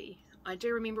freebie. I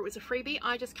do remember it was a freebie,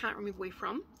 I just can't remember where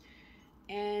from.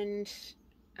 And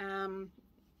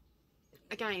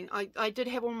again, I did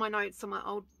have all my notes on my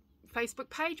old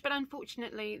Facebook page, but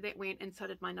unfortunately that went and so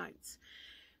did my notes.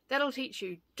 That'll teach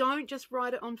you. Don't just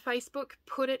write it on Facebook,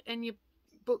 put it in your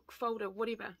book folder,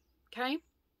 whatever, okay?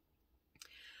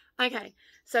 Okay,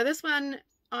 so this one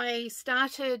I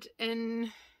started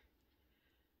in,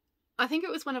 I think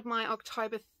it was one of my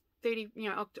October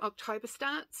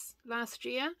starts last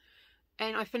year,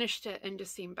 and I finished it in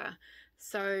December.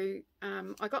 So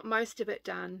I got most of it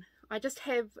done. I just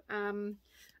have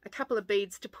a couple of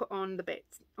beads to put on the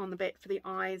bat for the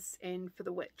eyes and for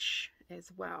the witch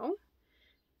as well.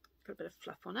 Got a bit of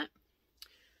fluff on it.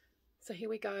 So here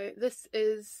we go. This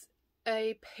is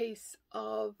a piece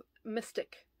of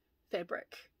Mystic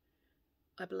fabric,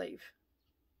 I believe.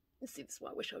 Let's see, this is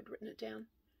why I wish I'd written it down.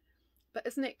 But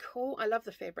isn't that cool? I love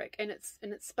the fabric, and it's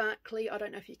sparkly. I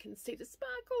don't know if you can see the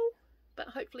sparkle, but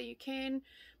hopefully you can.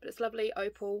 But it's lovely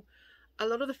opal. A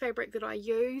lot of the fabric that I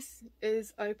use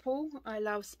is opal. I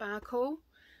love sparkle.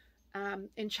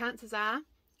 And chances are,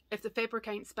 if the fabric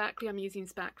ain't sparkly, I'm using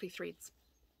sparkly threads.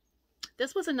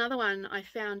 This was another one I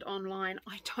found online.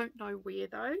 I don't know where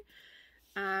though.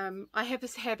 I have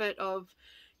this habit of,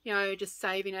 you know, just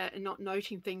saving it and not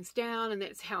noting things down, and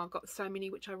that's how I've got so many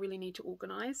which I really need to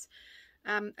organise.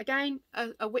 Again,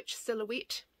 a witch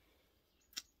silhouette,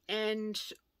 and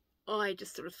I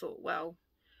just sort of thought, well,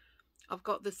 I've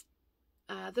got this.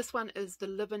 This one is the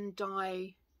Live and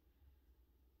Die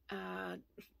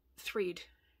thread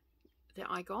that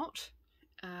I got.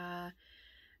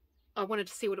 I wanted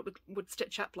to see what it would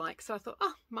stitch up like, so I thought,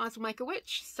 oh, might as well make a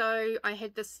witch. So I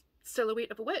had this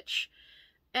silhouette of a witch,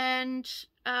 and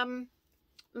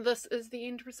this is the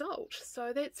end result.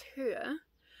 So that's her.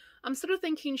 I'm sort of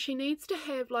thinking she needs to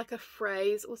have like a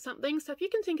phrase or something, so if you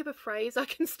can think of a phrase I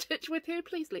can stitch with her,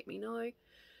 please let me know,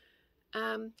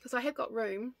 because I have got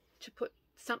room to put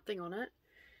something on it.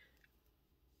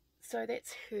 So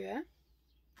that's her.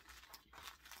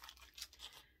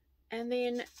 And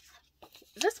then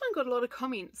this one got a lot of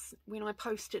comments when I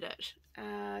posted it.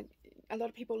 A lot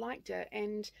of people liked it,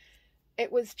 and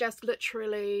it was just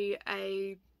literally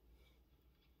a...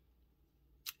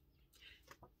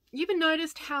 You ever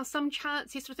noticed how some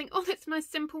charts you sort of think, oh, that's a nice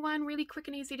simple one, really quick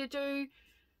and easy to do,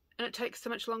 and it takes so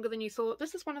much longer than you thought?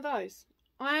 This is one of those.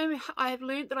 I have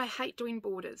learned that I hate doing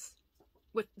borders.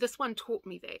 With this one taught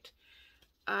me that.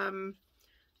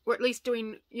 Or at least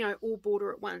doing, you know, all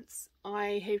border at once.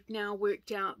 I have now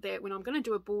worked out that when I'm going to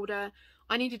do a border,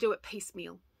 I need to do it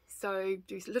piecemeal. So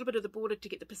do a little bit of the border to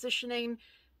get the positioning,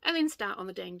 and then start on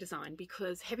the dang design,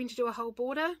 because having to do a whole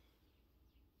border,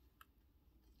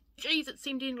 geez, it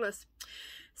seemed endless.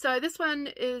 So this one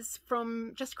is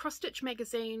from just KattStitch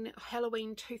magazine,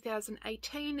 Halloween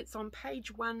 2018. It's on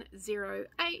page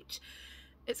 108.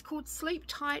 It's called Sleep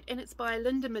Tight, and it's by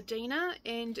Linda Medina,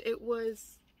 and it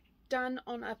was done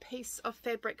on a piece of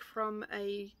fabric from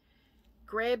a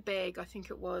grab bag, I think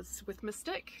it was, with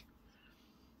Mystic.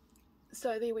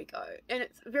 So there we go, and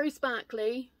it's very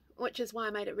sparkly, which is why I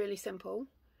made it really simple.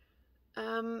 I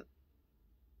don't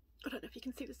know if you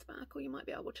can see the sparkle, you might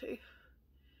be able to,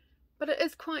 but it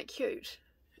is quite cute.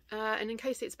 And in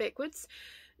case it's backwards,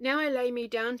 now I lay me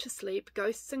down to sleep,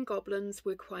 ghosts and goblins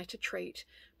were quite a treat,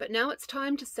 but now it's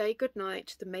time to say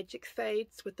goodnight, the magic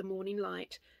fades with the morning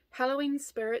light. Halloween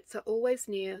spirits are always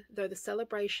near, though the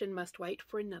celebration must wait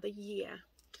for another year.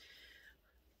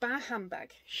 Bah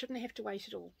humbug, shouldn't have to wait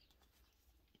at all.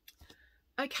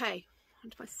 Okay, on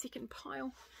to my second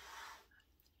pile.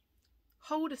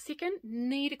 Hold a second,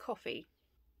 need a coffee.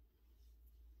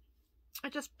 I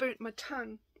just burnt my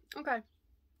tongue. Okay,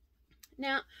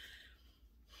 now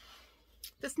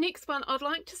this next one I'd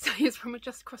like to say is from a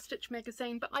Just KattStitch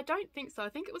magazine, but I don't think so. I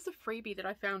think it was a freebie that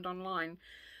I found online.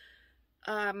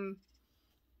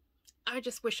 I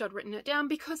just wish I'd written it down,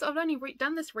 because I've only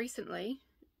done this recently.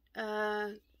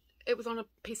 It was on a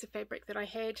piece of fabric that I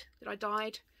had, that I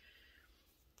dyed.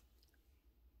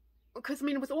 Because, I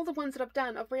mean, with all the ones that I've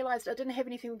done, I've realised I didn't have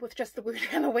anything with just the word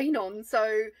Halloween on.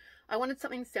 So I wanted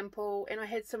something simple, and I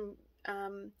had some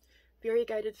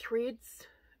variegated threads.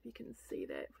 If you can see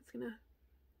that, if it's going to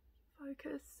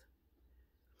focus.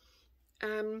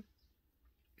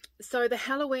 So the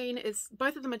Halloween is,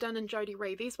 both of them are done in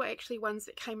Jodyri. These were actually ones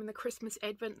that came in the Christmas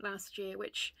Advent last year,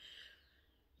 which,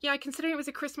 yeah, considering it was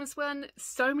a Christmas one,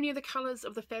 so many of the colours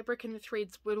of the fabric and the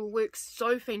threads will work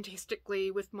so fantastically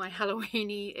with my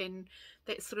Halloween-y and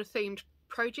that sort of themed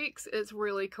projects. It's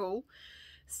really cool.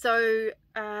 So,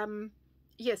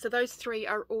 yeah, so those three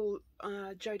are all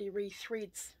Jodyri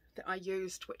threads that I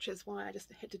used, which is why I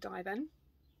just had to dive in.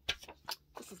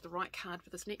 This is the right card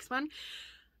for this next one.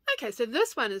 Okay, so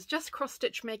this one is just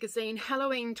KattStitch magazine,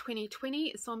 Halloween 2020.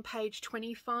 It's on page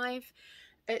 25.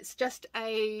 It's just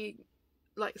a,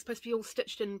 like, it's supposed to be all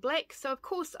stitched in black, so of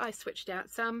course I switched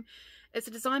out some. It's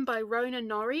a design by Rona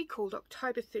Norrie called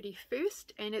October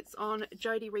 31st, and it's on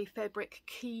Jodyri fabric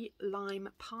Key Lime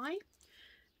Pie.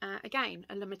 Again,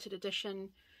 a limited edition,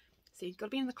 so you've got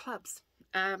to be in the clubs.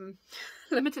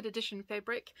 Limited edition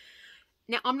fabric.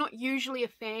 Now, I'm not usually a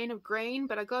fan of green,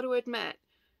 but I got to admit,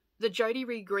 the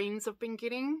Jodyri greens I've been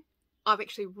getting, I've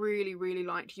actually really, really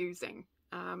liked using.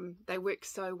 They work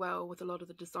so well with a lot of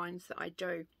the designs that I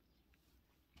do.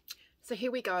 So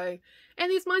here we go.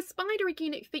 And there's my spider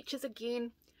again. It features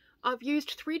again. I've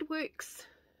used Threadworks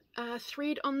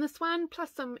thread on this one,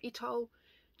 plus some etoile,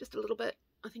 just a little bit,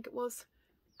 I think it was.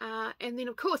 And then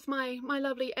of course my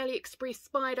lovely AliExpress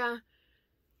spider.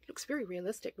 Looks very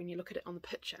realistic when you look at it on the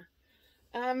picture.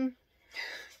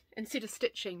 Instead of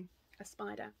stitching a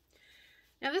spider.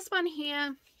 Now this one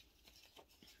here,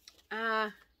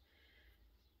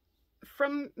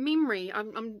 from memory,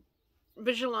 I'm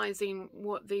visualizing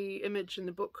what the image in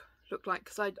the book looked like,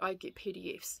 because I get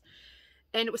PDFs,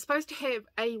 and it was supposed to have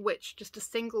a witch, just a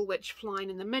single witch flying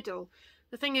in the middle.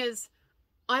 The thing is,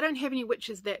 I don't have any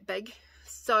witches that big,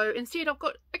 so instead I've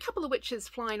got a couple of witches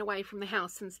flying away from the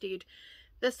house instead.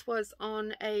 This was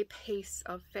on a piece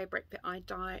of fabric that I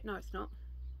dyed. No, it's not.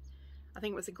 I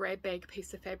think it was a grab bag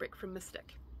piece of fabric from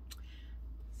Mystic.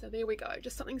 So there we go,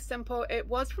 just something simple. It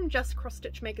was from Just Cross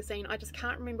Stitch magazine. I just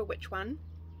can't remember which one.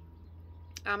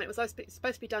 It was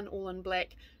supposed to be done all in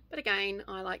black, but again,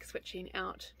 I like switching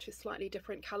out to slightly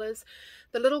different colours.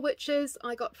 The little witches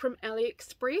I got from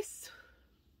AliExpress.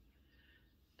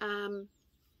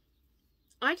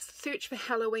 I just search for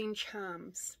Halloween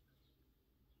charms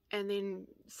and then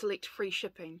select free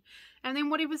shipping, and then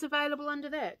whatever's available under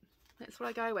that, that's what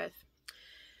I go with.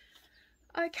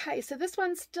 Okay, so this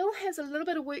one still has a little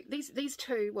bit of work. These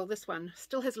two, well, this one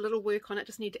still has a little work on it.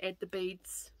 Just need to add the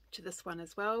beads to this one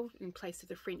as well in place of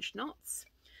the French knots.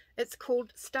 It's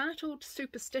called Startled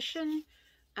Superstition.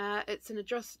 It's in a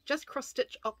Just Cross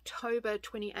Stitch October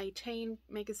 2018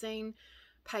 magazine,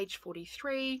 page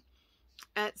 43.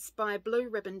 It's by Blue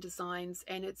Ribbon Designs,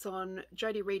 and it's on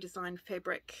Jodyri Design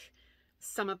fabric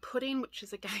Summer Pudding, which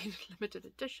is again limited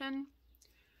edition.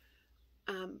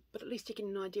 But at least you get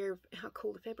an idea of how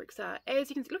cool the fabrics are. As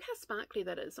you can see, look how sparkly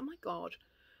that is. Oh my god.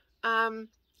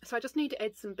 So I just need to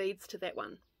add some beads to that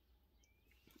one.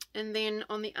 And then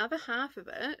on the other half of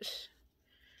it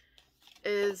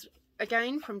is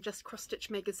again from Just Cross Stitch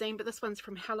magazine, but this one's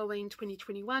from Halloween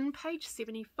 2021, page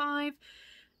 75.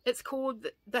 It's called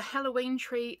The Halloween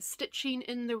Tree Stitching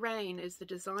in the Rain is the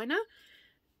designer,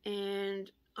 and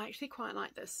I actually quite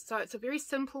like this. So it's a very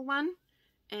simple one,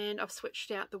 and I've switched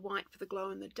out the white for the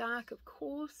glow in the dark, of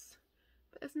course.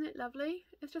 But isn't it lovely?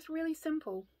 It's just really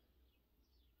simple.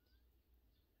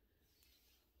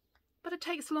 But it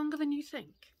takes longer than you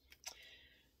think.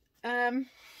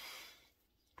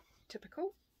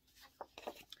 Typical.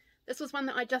 This was one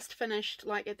that I just finished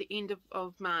like at the end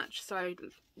of March, so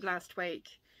last week.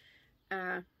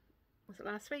 Was it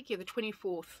last week? Yeah, the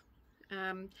 24th.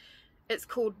 It's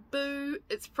called Boo.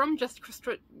 It's from Just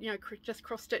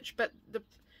Cross Stitch, but the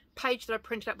page that I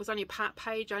printed up was only a part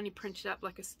page. I only printed up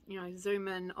like a zoom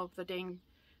in of the dang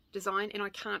design, and I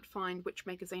can't find which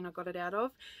magazine I got it out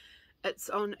of. It's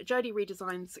on Jodyri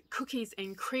Designs Cookies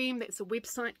and Cream. That's a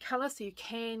website colour, so you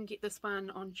can get this one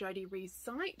on Jodyri's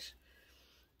site.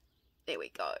 There we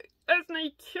go. Isn't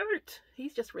he cute?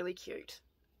 He's just really cute.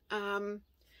 And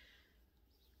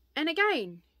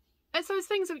again, it's those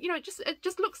things of, it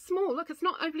just looks small. Look, it's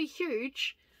not overly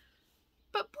huge,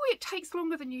 but boy, it takes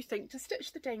longer than you think to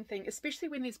stitch the dang thing, especially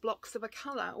when there's blocks of a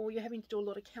colour or you're having to do a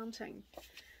lot of counting.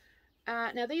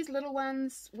 Now these little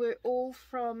ones were all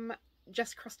from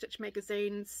Just Cross Stitch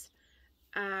magazines.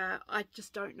 I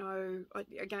just don't know,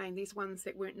 again, these ones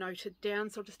that weren't noted down,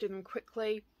 so I'll just do them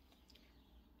quickly.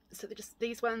 So they're just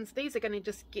these ones. These are going to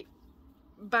just get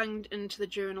bunged into the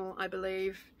journal, I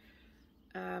believe,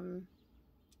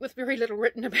 with very little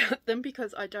written about them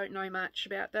because I don't know much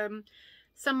about them.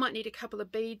 Some might need a couple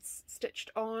of beads stitched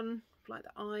on, like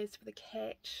the eyes for the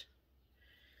cat.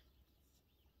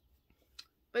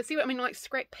 But see what I mean, like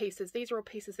scrap pieces. These are all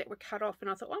pieces that were cut off, and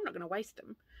I thought, well, I'm not going to waste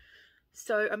them.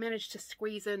 So I managed to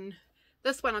squeeze in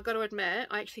this one. I've got to admit,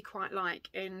 I actually quite like,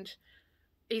 and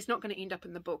he's not going to end up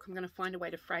in the book. I'm going to find a way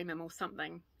to frame him or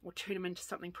something, or turn him into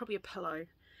something, probably a pillow,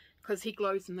 because he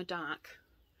glows in the dark.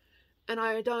 And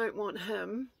I don't want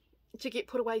him to get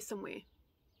put away somewhere.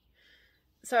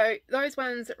 So those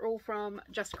ones are all from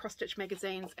Just Cross Stitch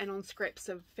magazines and on scraps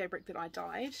of fabric that I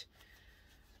dyed.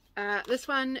 This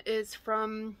one is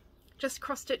from Just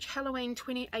Cross Stitch Halloween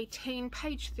 2018,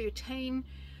 page 13.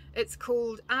 It's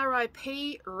called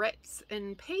R.I.P. Rats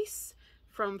in Peace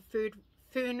from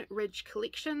Fern Ridge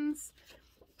Collections.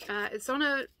 It's on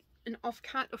an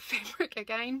offcut of fabric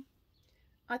again.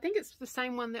 I think it's the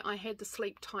same one that I had the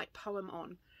Sleep Tight poem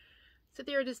on. So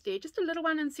there it is there. Just a little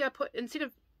one, and see I put, instead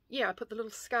of, yeah, I put the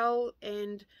little skull,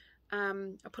 and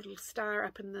I put a little star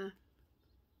up in the,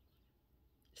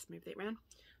 just move that around,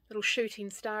 little shooting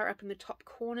star up in the top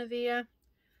corner there.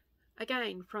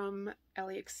 Again, from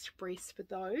AliExpress for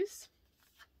those.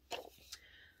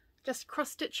 Just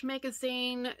Cross Stitch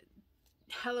magazine,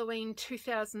 Halloween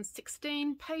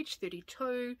 2016, page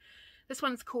 32. This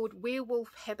one's called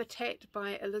Werewolf Habitat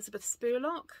by Elizabeth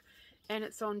Spurlock, and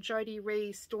it's on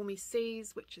Jodyri Stormy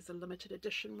Seas, which is a limited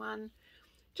edition one.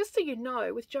 Just so you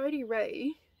know, with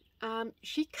Jodyri,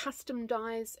 she custom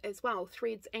dyes as well,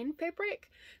 threads and fabric.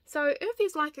 So if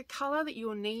there's like a colour that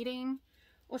you're needing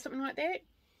or something like that,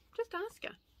 just ask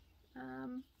her.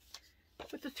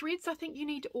 With the threads, I think you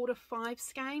need to order 5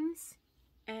 skeins,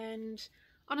 and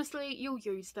honestly, you'll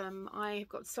use them. I've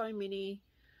got so many.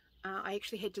 I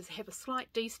actually had to have a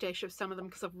slight destash of some of them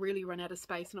because I've really run out of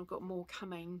space and I've got more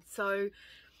coming. So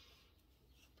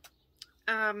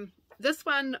this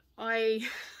one, I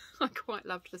quite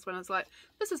loved this one. I was like,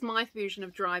 this is my version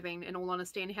of driving, in all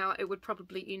honesty, and how it would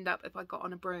probably end up if I got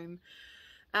on a broom.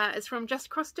 It's from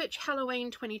Just Cross Stitch, Halloween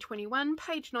 2021,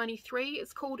 page 93.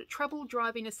 It's called Trouble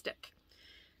Driving a Stick.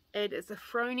 It is a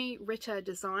Jodyri Ritter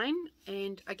design,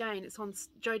 and again, it's on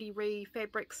Jodyri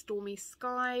fabric, Stormy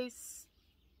Skies.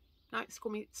 No,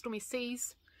 Stormy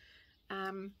Seas.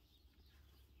 Isn't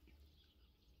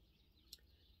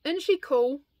she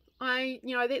cool? You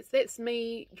know, that's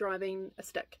me driving a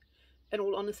stick, in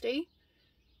all honesty.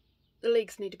 The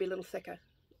legs need to be a little thicker.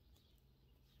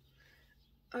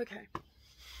 Okay.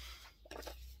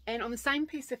 And on the same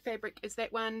piece of fabric is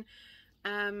that one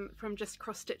from Just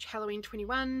Cross Stitch, Halloween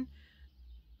 21,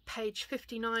 page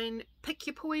 59, Pick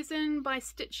Your Poison by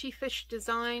Stitchy Fish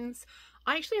Designs.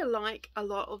 I actually like a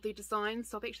lot of the designs,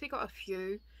 so I've actually got a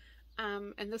few,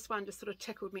 and this one just sort of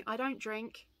tickled me. I don't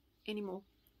drink anymore,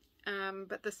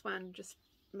 but this one just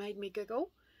made me giggle.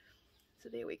 So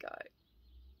there we go.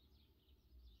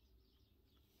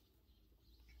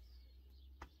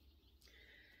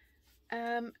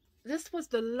 This was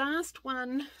the last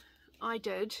one I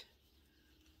did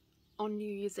on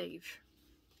New Year's Eve.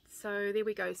 So there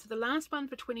we go. So the last one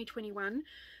for 2021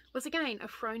 was again a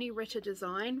Jodyri Ritter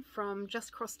design from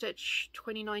Just Cross Stitch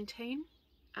 2019,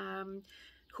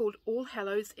 called All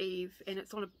Hallows Eve, and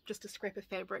it's on just a scrap of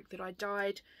fabric that I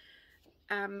dyed.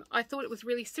 I thought it was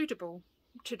really suitable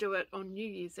to do it on New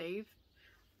Year's Eve.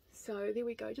 So there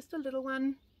we go, just a little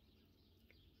one.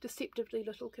 Deceptively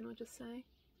little, can I just say?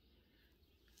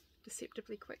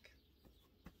 Deceptively quick.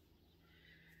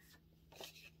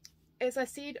 As I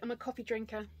said, I'm a coffee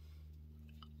drinker.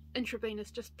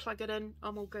 Intravenous, just plug it in,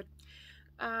 I'm all good.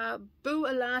 Boo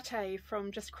a Latte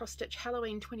from Just Cross Stitch,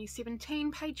 Halloween 2017,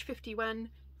 page 51,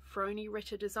 Jodyri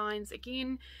Ritter Designs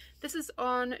again. This is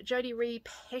on Jodyri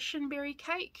Passionberry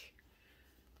Cake,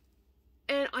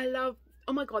 and I love,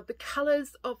 oh my god, the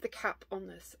colours of the cup on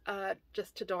this are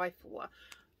just to die for.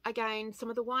 Again, some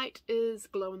of the white is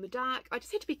glow in the dark. I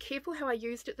just had to be careful how I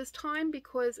used it this time,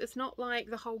 because it's not like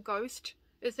the whole ghost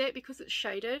is that, because it's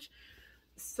shaded.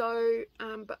 So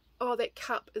but oh, that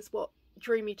cup is what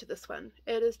drew me to this one.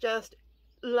 It is just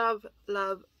love,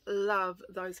 love, love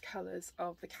those colors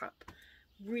of the cup.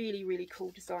 Really, really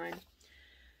cool design.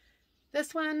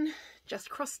 This one, Just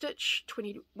Cross Stitch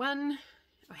 21,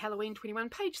 or Halloween 21,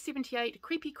 page 78,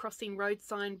 Creepy Crossing Road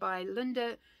Sign by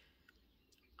Linda.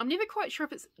 I'm never quite sure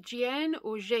if it's Jean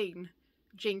or Jean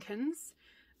Jenkins.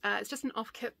 It's just an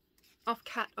offcut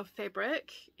of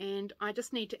fabric, and I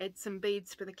just need to add some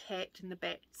beads for the cat and the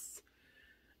bats.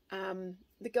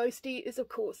 The ghosty is of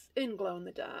course in glow in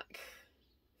the dark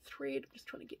thread. I'm just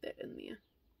trying to get that in there.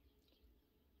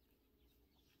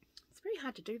 It's very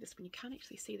hard to do this when you can't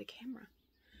actually see the camera.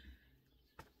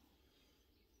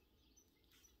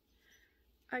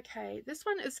 Okay, this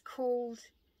one is called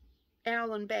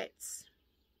Owl and Bats,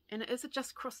 and it is a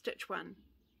Just Cross Stitch one,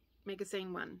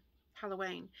 magazine one,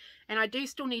 Halloween. And I do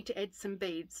still need to add some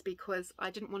beads, because I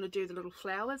didn't want to do the little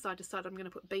flowers. I decided I'm going to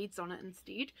put beads on it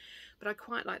instead. But I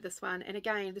quite like this one. And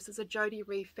again, this is a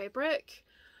Jodyri fabric.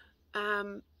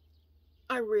 I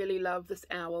really love this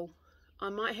owl. I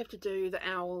might have to do the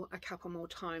owl a couple more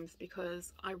times,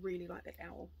 because I really like that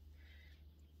owl.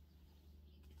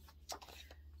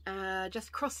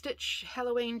 Just Cross Stitch,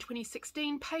 Halloween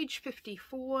 2016, page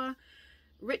 54,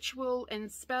 Ritual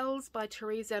and Spells by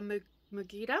Teresa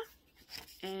Mugida.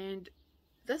 And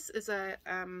this is a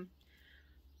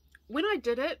when I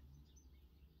did it,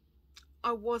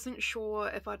 I wasn't sure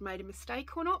if I'd made a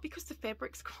mistake or not, because the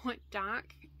fabric's quite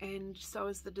dark and so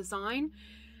is the design.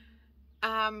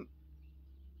 The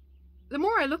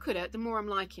more I look at it, the more I'm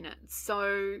liking it.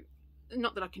 So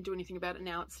not that I can do anything about it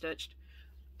now, it's stitched.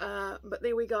 But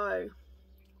there we go.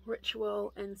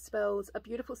 Ritual and Spells, a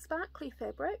beautiful sparkly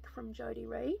fabric from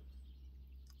Jodyri.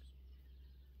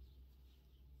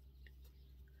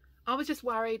 I was just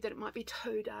worried that it might be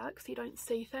too dark so you don't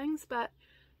see things, but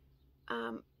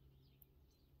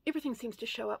everything seems to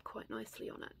show up quite nicely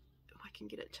on it. If I can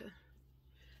get it to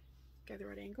go the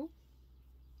right angle.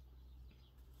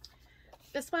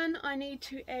 This one I need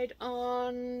to add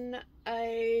on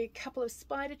a couple of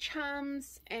spider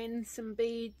charms and some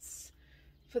beads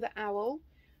for the owl.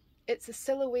 It's a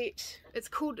silhouette. It's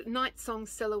called Night Song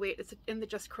Silhouette. It's in the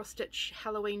Just Cross Stitch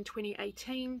Halloween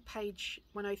 2018, page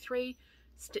 103,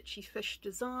 Stitchy Fish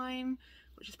design,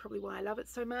 which is probably why I love it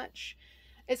so much.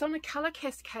 It's on a colour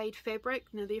cascade fabric.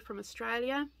 Now they're from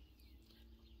Australia.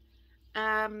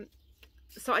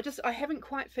 So I haven't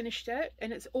quite finished it,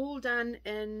 and it's all done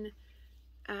in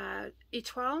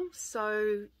étoile.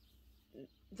 So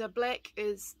the black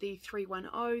is the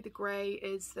 310, the grey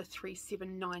is the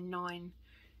 3799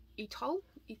 étoile,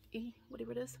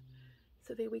 whatever it is.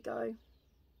 So there we go.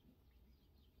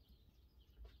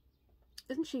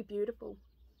 Isn't she beautiful?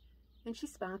 And she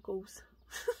sparkles.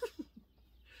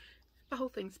 The whole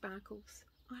thing sparkles.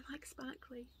 I like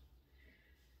sparkly.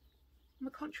 I'm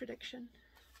a contradiction.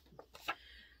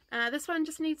 This one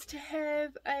just needs to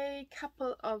have a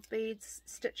couple of beads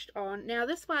stitched on. Now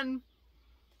this one,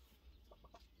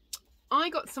 I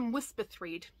got some whisper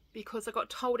thread because I got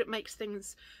told it makes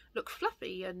things look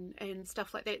fluffy and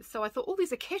stuff like that. So I thought, oh,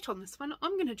 there's a cat on this one.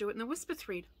 I'm going to do it in the whisper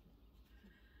thread.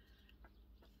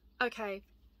 Okay,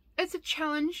 it's a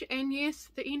challenge, and yes,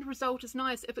 the end result is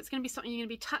nice if it's going to be something you're going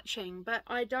to be touching, but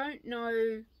I don't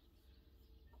know.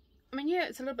 I mean, yeah,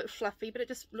 it's a little bit fluffy, but it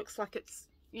just looks like it's,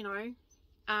 you know,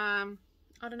 I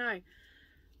don't know.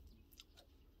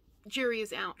 Jury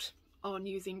is out on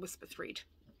using whisper thread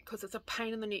because it's a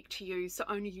pain in the neck to use, so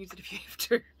only use it if you have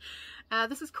to.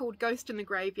 This is called Ghost in the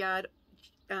Graveyard,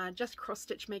 Just Cross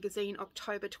Stitch Magazine,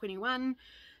 October 21,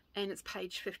 and it's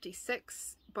page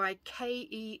 56 by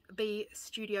KEB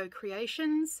Studio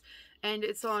Creations, and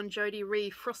it's on Jodyri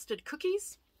Frosted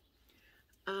Cookies.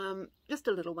 Just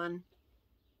a little one.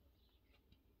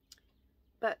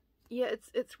 But yeah,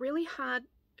 it's really hard.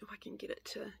 If I can get it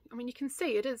to, I mean, you can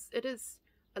see it is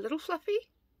a little fluffy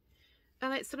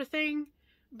and that sort of thing,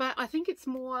 but I think it's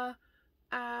more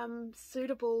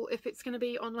suitable if it's going to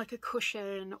be on like a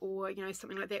cushion or, you know,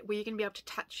 something like that where you're going to be able to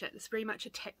touch it. It's very much a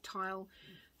tactile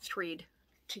thread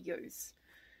to use.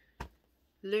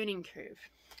 Learning curve.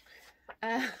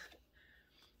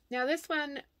 Now this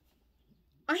one,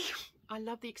 I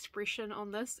love the expression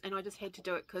on this, and I just had to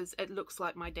do it because it looks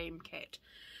like my damn cat.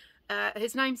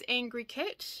 His name's Angry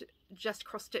Cat, Just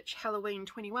Cross Stitch Halloween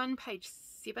 21, page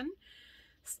 7.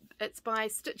 It's by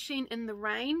Stitching in the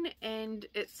Rain, and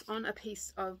it's on a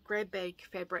piece of grab bag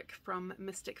fabric from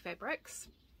Mystic Fabrics.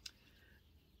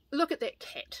 Look at that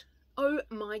cat. Oh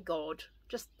my god.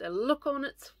 Just the look on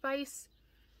its face.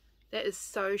 That is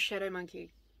so Shadow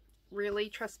Monkey. Really,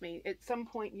 trust me, at some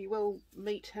point you will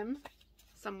meet him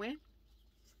somewhere.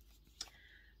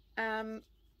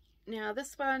 Now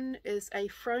this one is a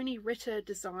Frony Ritter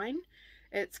design.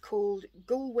 It's called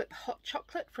Ghoul Whip Hot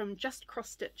Chocolate from Just Cross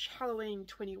Stitch Halloween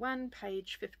 21,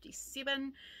 page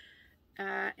 57.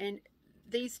 And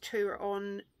these two are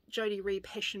on Jodyri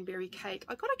Passionberry Cake.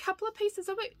 I got a couple of pieces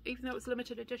of it, even though it was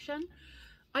limited edition.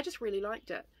 I just really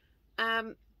liked it.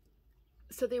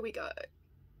 So there we go.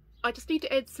 I just need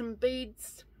to add some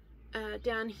beads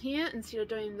down here instead of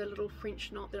doing the little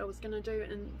French knot that I was going to do,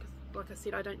 and like I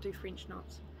said, I don't do French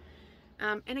knots.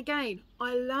 And again,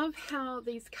 I love how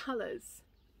these colours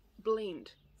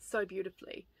blend so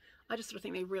beautifully. I just sort of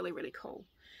think they're really, really cool.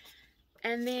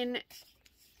 And then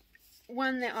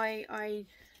one that I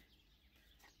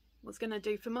was going to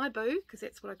do for my boo, because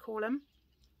that's what I call him,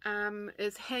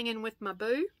 is Hanging with My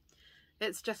Boo.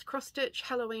 It's Just Cross Stitch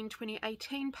Halloween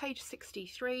 2018, page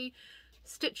 63.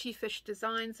 Stitchy Fish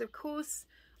Designs, of course,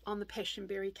 on the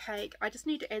Passionberry Cake. I just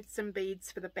need to add some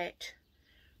beads for the back.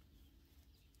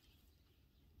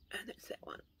 And that's that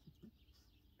one.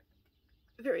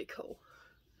 Very cool.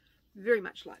 Very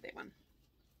much like that one.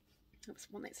 I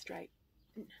just want that straight.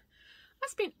 I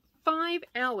spent 5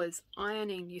 hours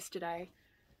ironing yesterday.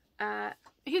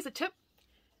 Here's a tip.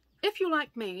 If you're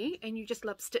like me and you just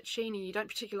love stitching and you don't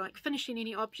particularly like finishing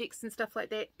any objects and stuff like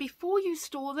that, before you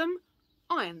store them,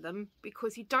 iron them,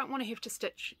 because you don't want to have to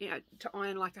stitch, you know, to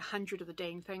iron like 100 of the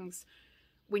dang things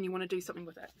when you want to do something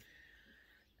with it.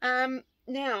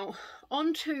 Now,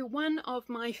 on to one of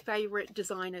my favourite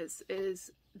designers is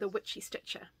the Witchy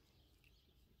Stitcher.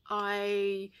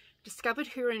 I discovered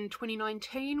her in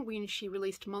 2019 when she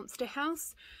released Monster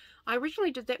House. I originally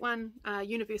did that one,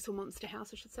 Universal Monster House,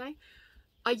 I should say.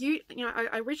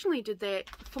 I originally did that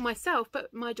for myself,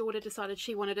 but my daughter decided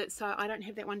she wanted it, so I don't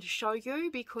have that one to show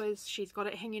you because she's got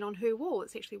it hanging on her wall.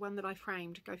 It's actually one that I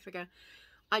framed, go figure.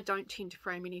 I don't tend to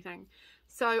frame anything.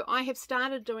 So I have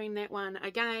started doing that one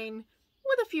again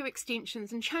with a few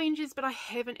extensions and changes, but I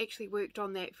haven't actually worked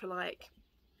on that for like,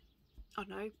 I don't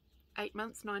know, 8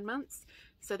 months, 9 months.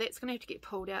 So that's going to have to get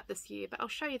pulled out this year, but I'll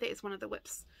show you that as one of the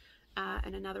whips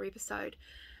in another episode.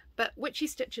 But Witchy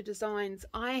Stitcher Designs,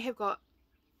 I have got,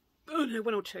 oh no,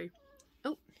 1 or 2.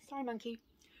 Oh, sorry monkey.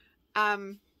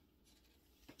 And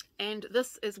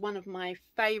this is one of my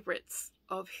favourites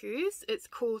of hers. It's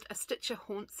called A Stitcher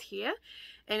Haunts Here,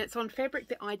 and it's on fabric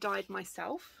that I dyed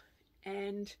myself.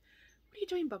 And what are you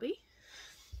doing, Bobby?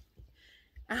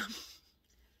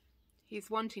 He's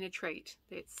wanting a treat.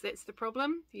 That's the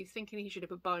problem. He's thinking he should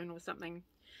have a bone or something.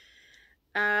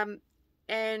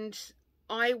 And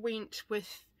I went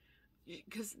with,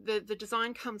 because the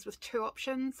design comes with 2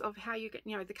 options of how you get,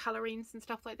 you know, the colorings and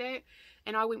stuff like that,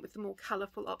 and I went with the more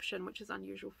colorful option, which is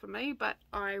unusual for me, but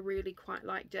I really quite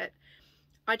liked it.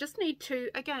 I just need to,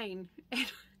 again,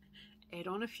 add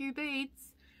on a few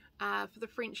beads for the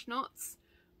French knots,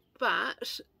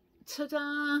 but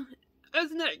ta-da!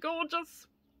 Isn't it gorgeous?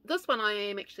 This one I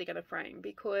am actually going to frame,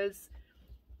 because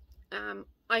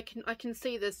I can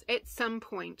see this at some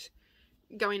point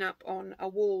going up on a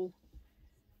wall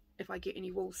if I get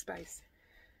any wall space.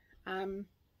 Hello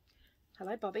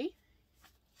Bobby.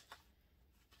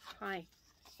 Hi.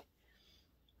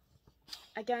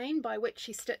 Again by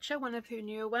Witchy Stitcher, one of her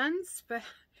newer ones for,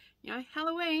 you know,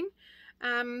 Halloween.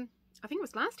 I think it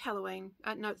was last Halloween.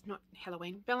 No, it's not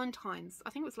Halloween. Valentine's. I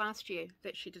think it was last year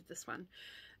that she did this one.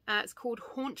 It's called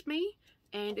Haunt Me,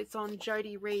 and it's on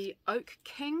Jodyri Oak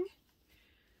King,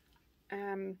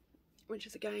 which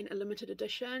is again a limited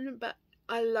edition, but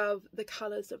I love the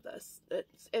colours of this.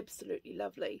 It's absolutely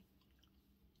lovely.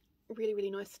 Really, really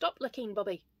nice. Stop licking,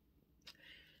 Bobby.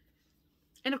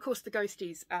 And of course the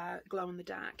ghosties are glow in the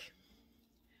dark.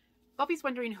 Bobby's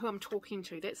wondering who I'm talking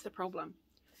to. That's the problem.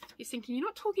 He's thinking, you're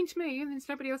not talking to me, and there's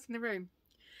nobody else in the room.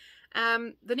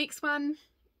 The next one,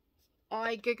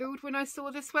 I giggled when I saw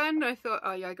this one. I thought,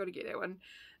 oh yeah, I got to get that one.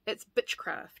 It's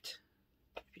Bitchcraft.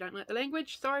 If you don't like the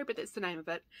language, sorry, but that's the name of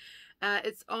it.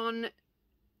 It's on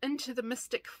Into the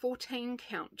Mystic 14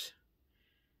 count.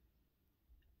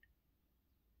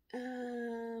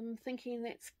 Thinking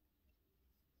that's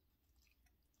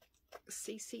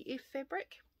CCF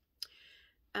fabric.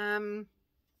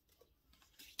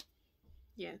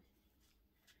 Yeah,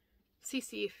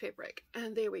 CCF fabric,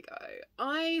 and there we go.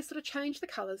 I sort of changed the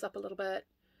colours up a little bit.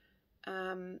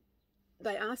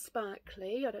 They are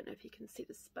sparkly. I don't know if you can see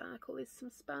the sparkle. There's some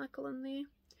sparkle in there,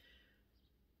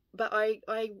 but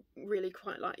I really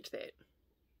quite liked that.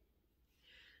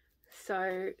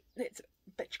 So that's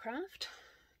Bitchcraft.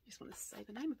 Just want to say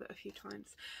the name of it a few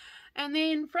times. And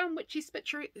then from Witchy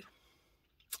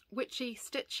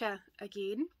Stitcher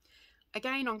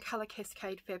again on Colour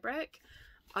Cascade fabric,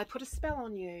 I Put a Spell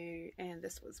on You, and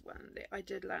this was one that I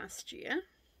did last year.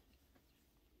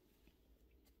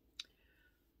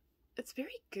 It's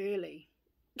very girly.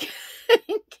 Can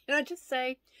I just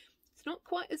say, it's not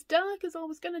quite as dark as I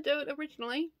was going to do it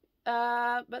originally,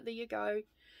 but there you go.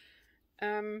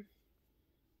 I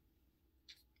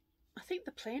think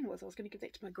the plan was I was going to give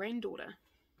that to my granddaughter.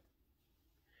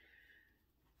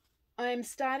 I'm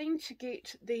starting to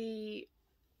get the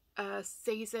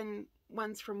season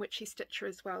ones from Witchy Stitcher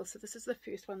as well. So this is the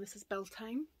first one. This is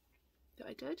Beltane that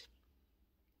I did.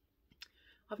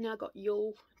 I've now got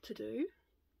Yule to do.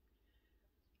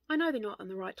 I know they're not in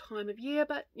the right time of year,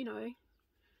 but you know,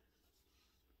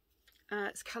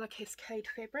 it's Colour Cascade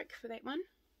fabric for that one.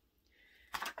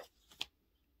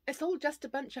 It's all just a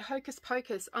bunch of hocus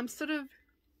pocus. I'm sort of,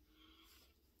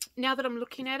 now that I'm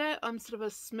looking at it, I'm sort of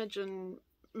a smidgen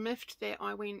miffed that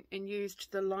I went and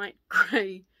used the light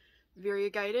grey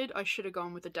variegated. I should have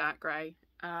gone with the dark grey,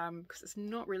 because it's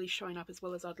not really showing up as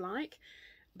well as I'd like.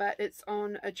 But it's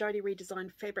on a Jodyri Design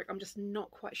fabric. I'm just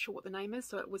not quite sure what the name is,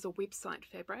 so it was a website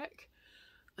fabric,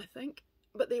 I think.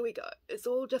 But there we go. It's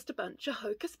all just a bunch of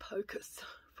hocus pocus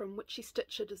from Witchy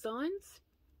Stitcher Designs.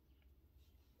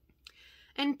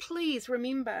 And please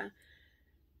remember,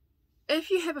 if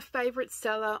you have a favourite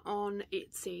seller on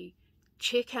Etsy,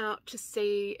 check out to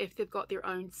see if they've got their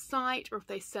own site or if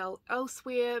they sell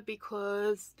elsewhere,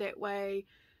 because that way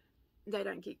they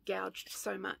don't get gouged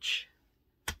so much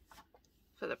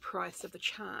for the price of the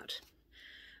chart.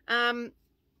 The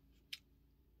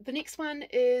next one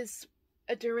is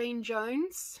a Doreen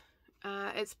Jones.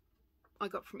 I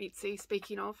got from Etsy,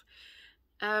 speaking of.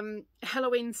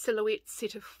 Halloween Silhouette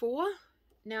set of 4.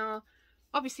 Now,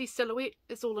 obviously Silhouette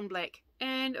is all in black.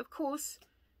 And of course,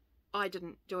 I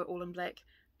didn't do it all in black.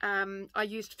 I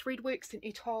used Threadworks and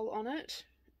Etoile on it.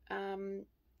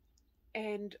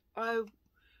 And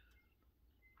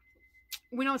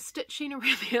when I was stitching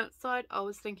around the outside, I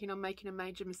was thinking I'm making a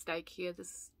major mistake here. This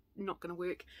is not going to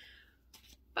work.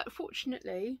 But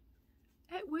fortunately,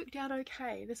 it worked out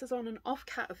okay. This is on an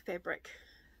off-cut of fabric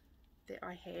that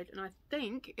I had, and I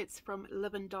think it's from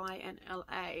Live and Die in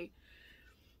LA.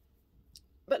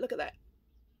 But look at that.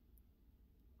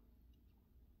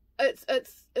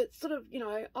 It's sort of, you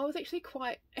know, I was actually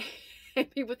quite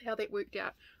happy with how that worked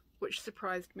out, which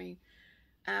surprised me.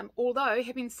 Although,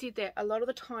 having said that, a lot of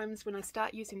the times when I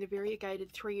start using the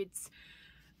variegated threads,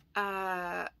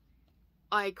 I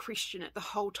question it the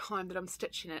whole time that I'm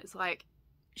stitching it. It's like,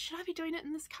 should I be doing it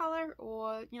in this colour,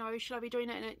 or, you know, should I be doing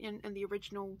it in the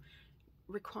original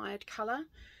required colour?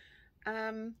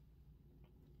 Oh,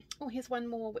 here's one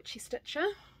more witchy stitcher.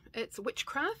 It's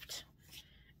Witchcraft.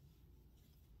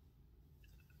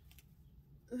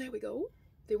 There we go.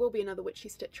 There will be another witchy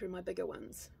stitcher in my bigger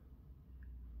ones.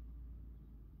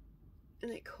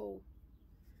 Isn't that cool?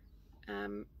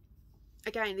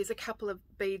 Again, there's a couple of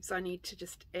beads I need to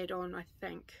just add on, I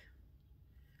think.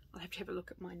 I'll have to have a look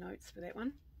at my notes for that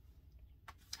one.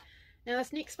 Now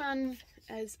this next one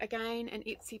is again an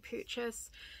Etsy purchase.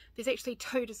 There's actually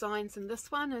 2 designs in this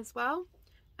one as well.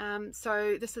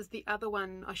 So this is the other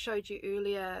one I showed you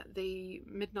earlier, the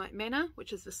Midnight Manor,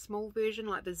 which is the small version,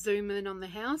 like the zoom in on the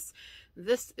house.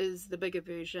 This is the bigger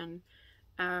version.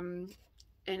 And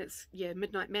it's, yeah,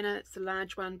 Midnight Manor. It's the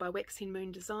large one by Waxing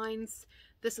Moon Designs.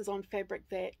 This is on fabric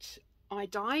that I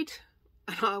dyed,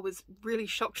 and I was really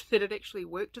shocked that it actually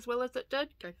worked as well as it did.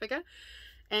 Go figure.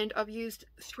 And I've used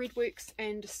Threadworks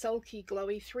and Sulky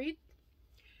Glowy thread.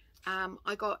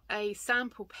 I got a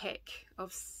sample pack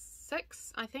of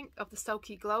 6, I think, of the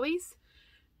Sulky Glowies,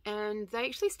 and they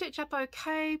actually stitch up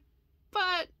okay,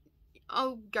 but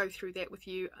I'll go through that with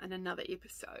you in another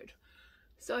episode.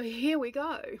 So here we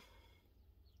go.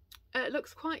 It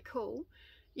looks quite cool.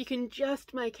 You can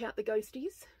just make out the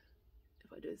ghosties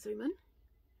if I do zoom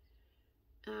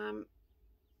in.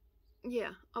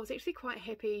 Yeah, I was actually quite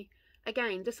happy.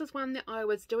 Again, this is one that I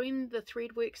was doing the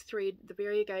Threadworks thread, the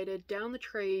variegated, down the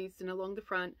trees and along the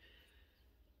front,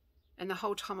 and the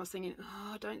whole time I was thinking,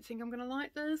 oh, I don't think I'm going to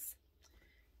like this.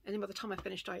 And then by the time I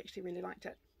finished, I actually really liked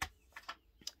it.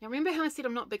 Now remember how I said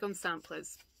I'm not big on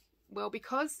samplers? Well,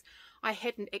 because I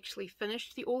hadn't actually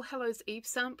finished the All Hallows Eve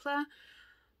sampler,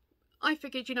 I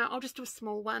figured, you know, I'll just do a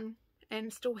small one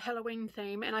and still Halloween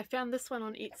theme. And I found this one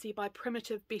on Etsy by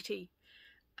Primitive Betty.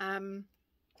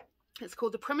 It's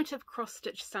called the Primitive Cross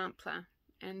Stitch Sampler,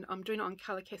 and I'm doing it on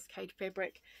Colour Cascade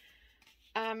fabric.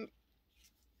 I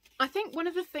think one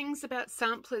of the things about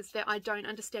samplers that I don't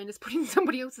understand is putting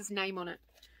somebody else's name on it,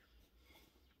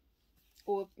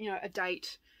 or, you know, a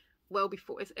date well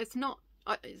before. It's not.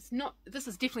 This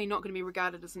is definitely not going to be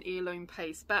regarded as an heirloom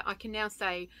piece, but I can now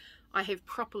say I have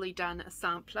properly done a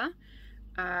sampler.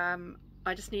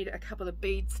 I just need a couple of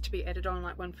beads to be added on,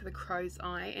 like one for the crow's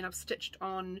eye, and I've stitched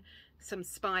on some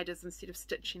spiders instead of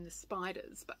stitching the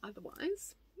spiders, but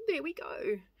otherwise, there we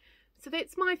go. So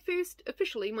that's my first,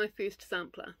 officially my first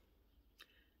sampler.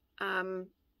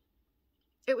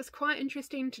 It was quite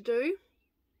interesting to do,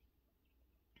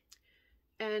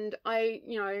 and I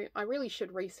really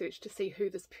should research to see who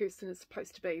this person is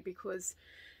supposed to be, because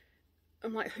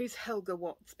I'm like, who's Helga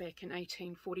Watts back in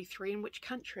 1843, in which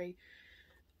country?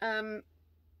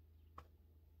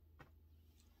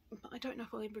 But I don't know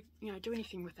if I'll ever, you know, do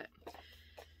anything with it.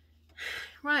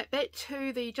 Right, back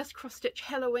to the Just Cross Stitch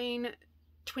Halloween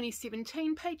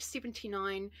 2017, page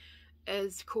 79,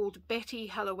 is called Batty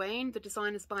Halloween. The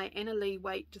design is by Anna Lee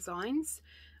Waite Designs.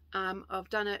 I've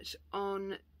done it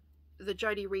on the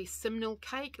Jodyri Simnel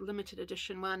Cake, limited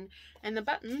edition one, and the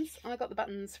buttons, I got the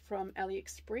buttons from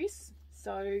AliExpress,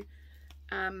 so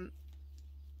I've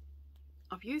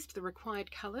used the required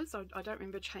colours. I don't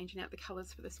remember changing out the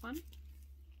colours for this one.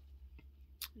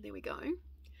 There we go.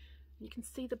 You can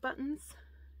see the buttons.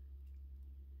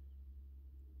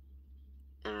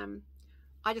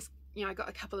 I just, you know, I got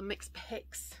a couple of mixed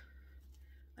packs.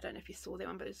 I don't know if you saw that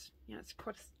one, but it's, you know, it's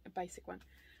quite a basic one.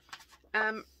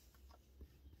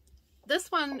 This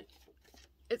one,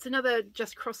 it's another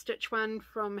Just Cross Stitch one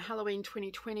from Halloween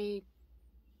 2020.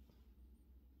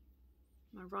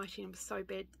 My writing was so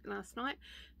bad last night.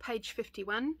 Page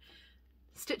 51.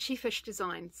 Stitchy Fish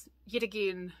Designs. Yet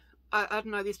again, I don't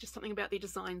know, there's just something about their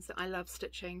designs that I love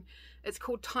stitching. It's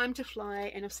called Time to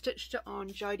Fly, and I've stitched it on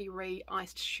Jodyri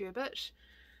Iced Sherbet.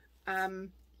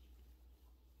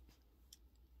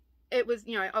 It was,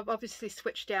 you know, I've obviously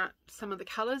switched out some of the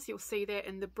colours. You'll see that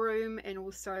in the broom and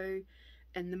also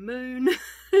in the moon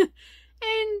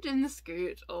and in the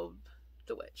skirt of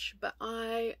the witch. But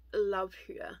I love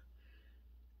her.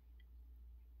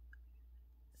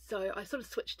 So I sort of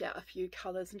switched out a few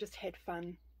colours and just had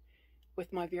fun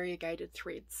with my variegated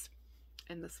threads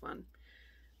in this one.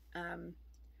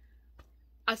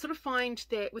 I sort of find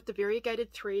that with the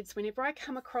variegated threads, whenever I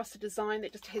come across a design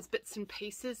that just has bits and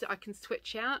pieces that I can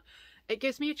switch out, it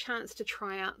gives me a chance to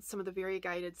try out some of the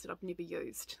variegateds that I've never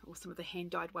used, or some of the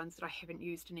hand-dyed ones that I haven't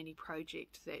used in any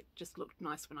project that just looked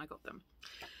nice when I got them.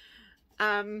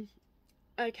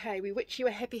 Okay, we wish you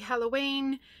a happy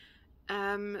Halloween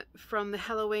from the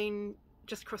Halloween,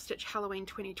 just cross-stitch Halloween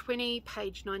 2020,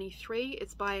 page 93.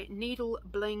 It's by Needle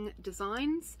Bling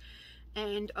Designs,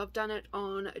 and I've done it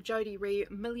on Jodyri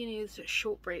Millionaire's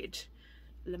Shortbread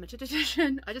limited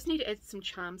edition. I just need to add some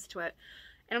charms to it,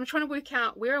 and I'm trying to work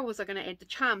out where I was going to add the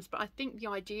charms, but I think the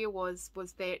idea was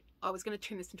that I was going to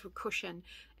turn this into a cushion,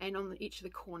 and on each of the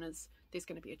corners there's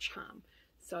going to be a charm.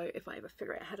 So if I ever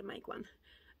figure out how to make one.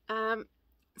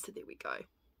 So there we go.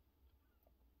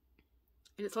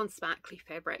 And it's on sparkly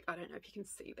fabric. I don't know if you can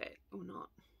see that or not.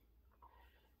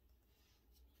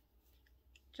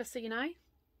 Just so you know,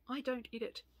 I don't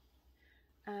edit.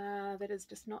 That is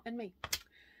just not in me.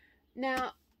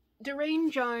 Now, Doreen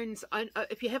Jones,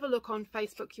 if you have a look on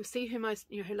Facebook, you'll see her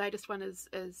her latest one is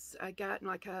a garden,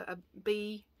 like a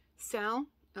bee cell,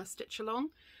 a stitch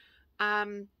along.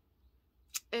 In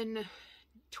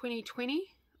 2020,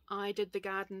 I did the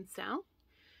garden cell.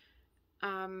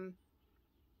 And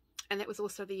that was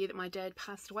also the year that my dad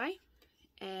passed away,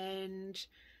 and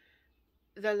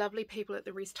the lovely people at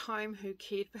the rest home who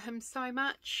cared for him so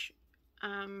much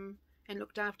and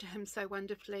looked after him so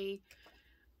wonderfully,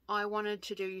 I wanted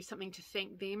to do something to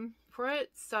thank them for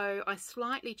it. So I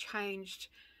slightly changed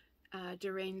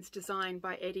Doreen's design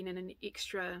by adding in an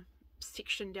extra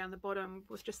section down the bottom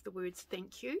with just the words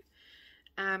thank you.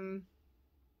 And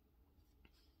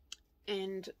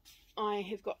I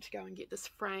have got to go and get this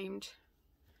framed.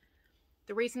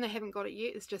 The reason they haven't got it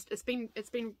yet is just it's been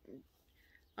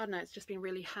I don't know, it's just been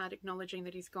really hard acknowledging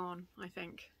that he's gone, I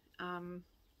think.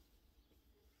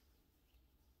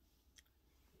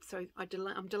 So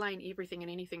I'm delaying everything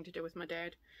and anything to do with my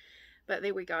dad. But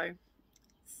there we go.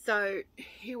 So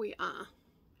here we are.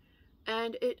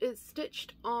 And it is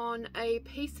stitched on a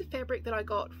piece of fabric that I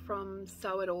got from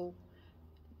sewitall.com.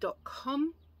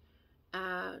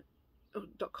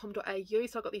 .com.au,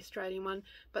 so I got the Australian one,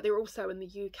 but they're also in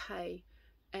the UK,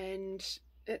 and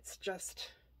it's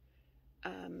just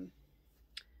I'm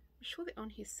sure they're on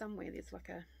here somewhere. There's like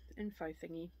a info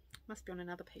thingy, must be on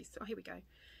another piece. Oh, here we go.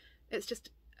 It's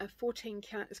just a 14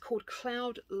 count. It's called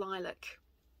Cloud Lilac,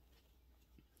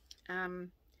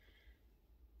 and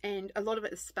a lot of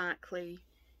it is sparkly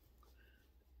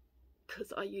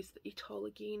because I used the Etoile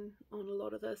again on a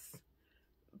lot of this,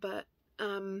 but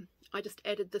I just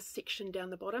added this section down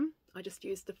the bottom. I just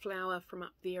used the flower from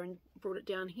up there and brought it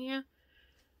down here,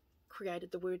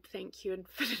 created the word thank you and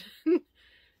fit it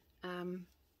in.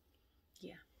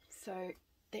 Yeah, so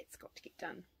that's got to get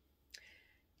done.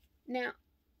 Now,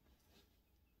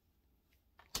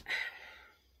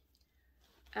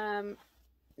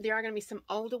 there are going to be some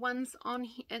older ones on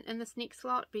in this next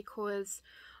lot, because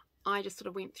I just sort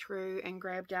of went through and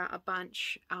grabbed out a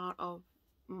bunch out of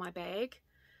my bag.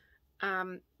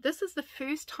 This is the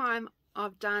first time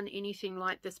I've done anything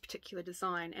like this particular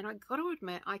design, and I got to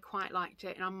admit I quite liked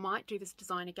it, and I might do this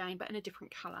design again, but in a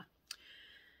different colour.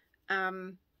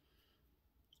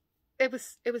 It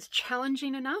was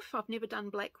challenging enough. I've never done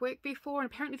black work before, and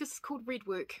apparently this is called red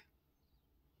work.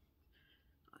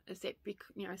 Is that,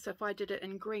 you know, so if I did it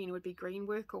in green it would be green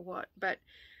work or what? But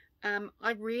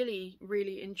I really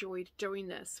enjoyed doing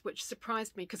this, which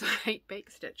surprised me because I hate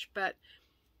backstitch, but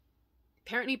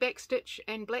apparently backstitch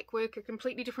and black work are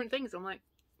completely different things. I'm like,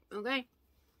 okay.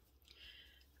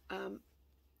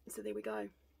 So there we go.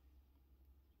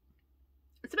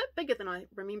 It's a bit bigger than I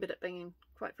remembered it being,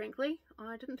 quite frankly.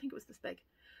 I didn't think it was this big.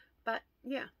 But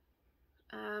yeah.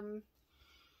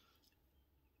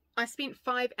 I spent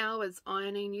 5 hours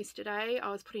ironing yesterday. I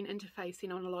was putting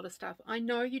interfacing on a lot of stuff. I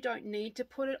know you don't need to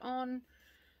put it on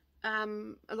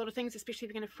a lot of things, especially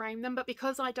if you're going to frame them, but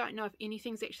because I don't know if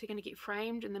anything's actually going to get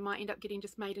framed and they might end up getting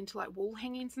just made into like wall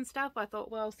hangings and stuff, I thought,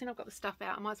 well, since I've got the stuff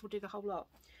out, I might as well do the whole lot.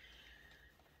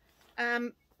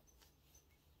 Look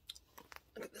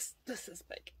at this. This is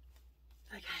big.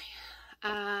 Okay.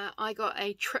 I got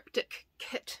a triptych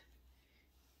kit.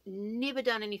 Never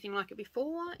done anything like it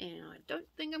before, and I don't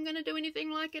think I'm going to do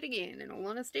anything like it again, in all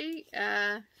honesty.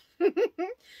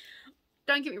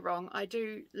 Don't get me wrong, I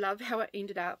do love how it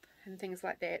ended up and things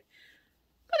like that.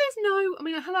 But there's no, I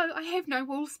mean, hello, I have no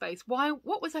wall space. Why?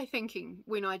 What was I thinking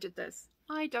when I did this?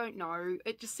 I don't know.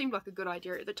 It just seemed like a good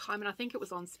idea at the time, and I think it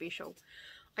was on special.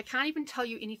 I can't even tell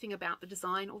you anything about the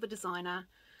design or the designer.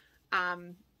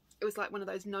 it was like one of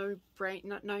those no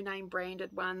name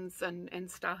branded ones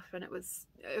and stuff, and it was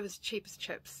cheap as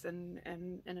chips in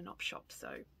an op shop. So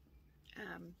it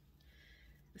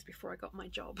was before I got my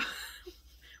job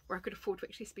where I could afford to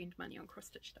actually spend money on cross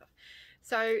stitch stuff.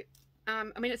 So I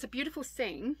mean, it's a beautiful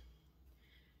scene,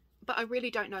 but I really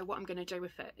don't know what I'm going to do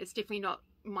with it. It's definitely not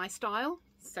my style,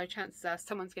 so chances are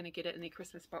someone's going to get it in their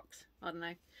Christmas box. I don't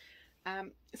know.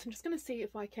 So I'm just going to see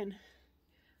if I can,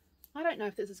 I don't know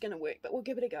if this is going to work, but we'll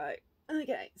give it a go.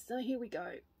 Okay, so here we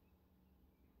go.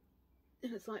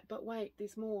 And it's like, but wait,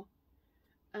 there's more.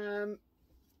 My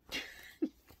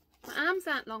arms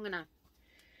aren't long enough.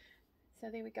 So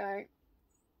there we go.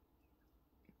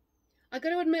 I got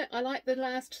to admit, I like the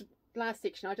last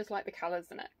section. I just like the colours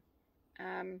in it.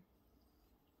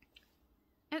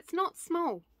 It's not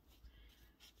small,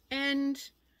 and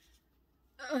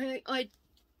I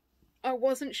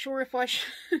wasn't sure if I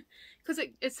should, because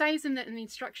it says in the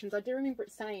instructions, I do remember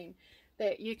it saying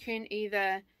that you can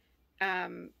either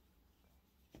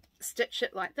stitch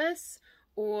it like this,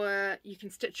 or you can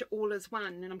stitch it all as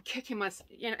one. And I'm kicking myself,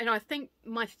 you know, and I think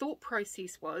my thought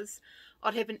process was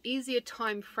I'd have an easier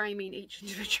time framing each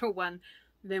individual one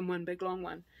than one big long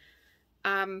one.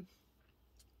 But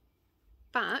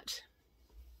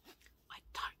I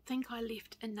don't think I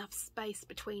left enough space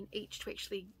between each to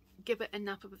actually give it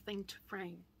enough of a thing to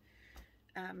frame.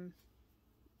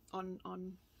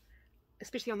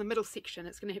 Especially on the middle section,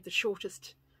 it's going to have the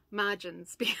shortest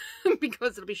margins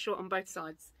because it'll be short on both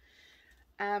sides.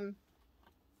 I'll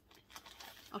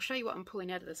show you what I'm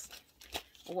pulling out of this,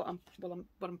 or what I'm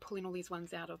pulling all these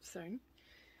ones out of soon.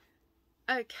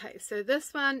 Okay, so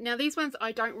this one, now these ones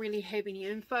I don't really have any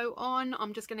info on.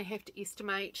 I'm just going to have to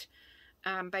estimate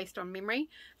based on memory.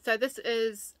 So this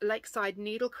is Lakeside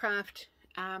Needlecraft.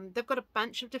 They've got a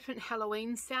bunch of different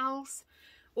Halloween cells,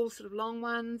 all sort of long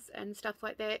ones and stuff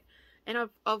like that. And I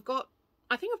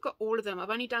think I've got all of them.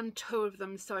 I've only done 2 of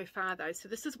them so far though. So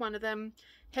this is one of them.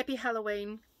 Happy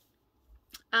Halloween.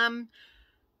 It's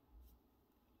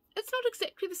not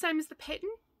exactly the same as the pattern,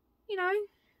 you know.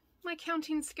 My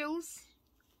counting skills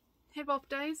have off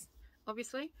days,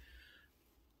 obviously.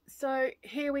 So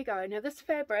here we go. Now this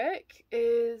fabric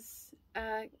is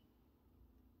the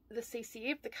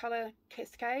CCF, the Colour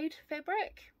Cascade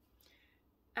fabric.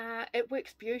 It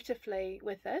works beautifully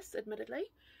with this, admittedly.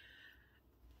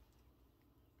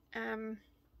 And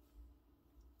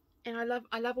I love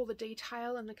all the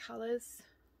detail and the colours.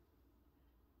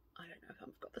 I don't know if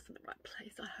I've got this in the right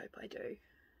place. I hope I do.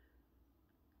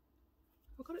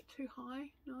 I've got it too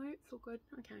high. No, it's all good.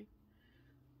 Okay.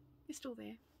 You're still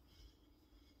there.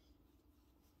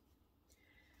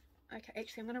 Okay,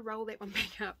 actually I'm going to roll that one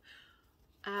back up.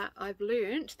 I've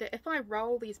learnt that if I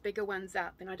roll these bigger ones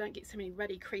up, then I don't get so many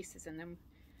ruddy creases in them.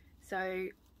 So,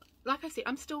 like I said,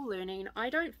 I'm still learning. I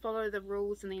don't follow the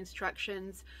rules and the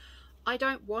instructions. I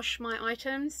don't wash my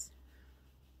items.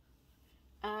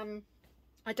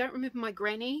 I don't remember my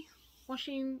granny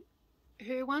washing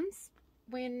her ones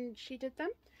when she did them.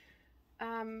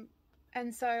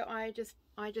 And so I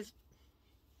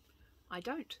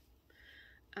don't.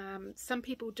 Some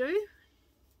people do.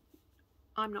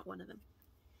 I'm not one of them.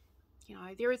 You know,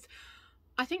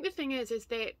 I think the thing is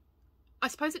that I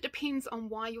suppose it depends on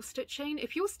why you're stitching.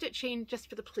 If you're stitching just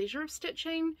for the pleasure of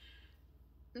stitching,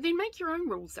 then make your own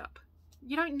rules up.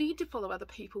 You don't need to follow other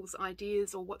people's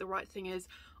ideas or what the right thing is.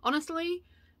 Honestly,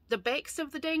 the backs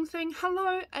of the dang thing,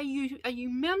 hello, are you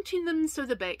mounting them so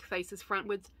the back faces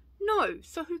frontwards? No,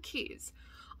 so who cares?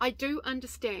 I do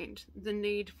understand the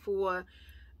need for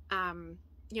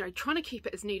you know, trying to keep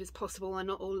it as neat as possible and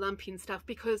not all lumpy and stuff,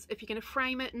 because if you're going to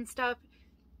frame it and stuff,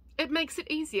 it makes it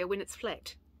easier when it's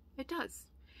flat. It does.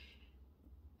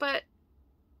 But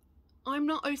I'm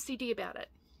not OCD about it.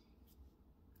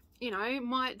 You know,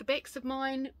 the backs of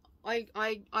mine, I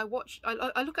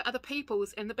look at other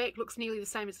people's and the back looks nearly the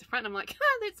same as the front. I'm like,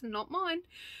 that's not mine.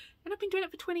 And I've been doing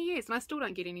it for 20 years and I still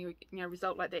don't get any, you know,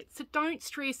 result like that. So don't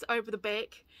stress over the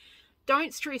back.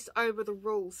 Don't stress over the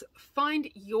rules. Find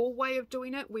your way of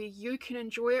doing it where you can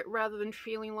enjoy it rather than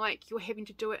feeling like you're having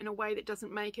to do it in a way that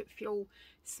doesn't make it feel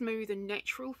smooth and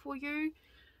natural for you.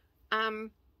 Doing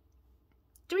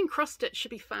cross stitch should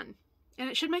be fun and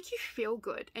it should make you feel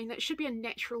good, and it should be a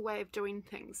natural way of doing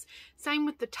things. Same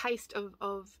with the taste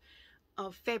of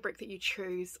fabric that you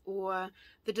choose or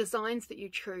the designs that you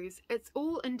choose. It's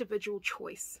all individual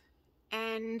choice,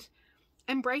 and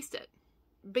embrace it.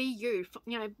 Be you,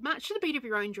 you know, march to the beat of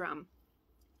your own drum.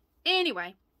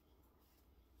 Anyway,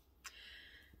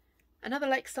 another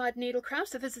Lakeside Needlecraft.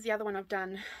 So this is the other one I've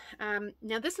done.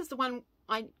 Now this is the one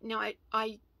I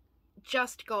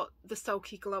just got the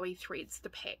sulky glowy threads, the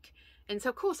pack, And so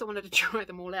of course I wanted to try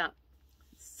them all out.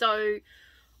 So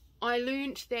I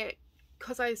learned that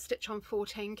because I stitch on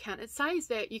 14 count, it says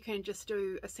that you can just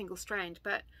do a single strand,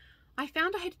 but I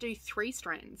found I had to do 3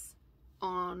 strands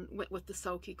on with the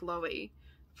Sulky Glowy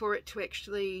for it to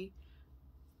actually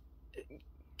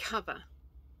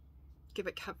give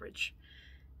it coverage.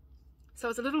 So I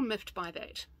was a little miffed by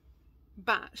that,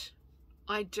 but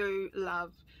I do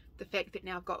love the fact that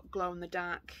now I've got glow in the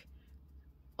dark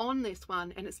on this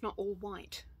one and it's not all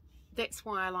white. That's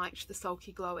why I liked the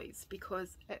Sulky Glowies,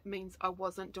 because it means I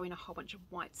wasn't doing a whole bunch of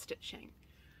white stitching.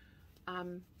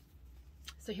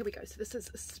 So here we go. So this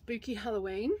is Spooky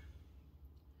Halloween.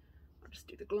 I'll just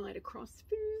do the glide across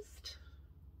first.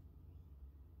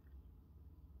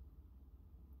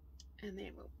 And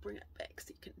then we'll bring it back so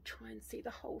you can try and see the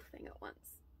whole thing at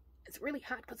once. It's really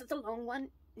hard because it's a long one.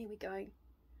 Here we go.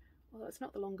 Although it's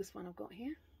not the longest one I've got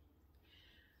here.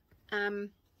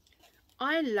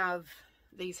 I love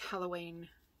these Halloween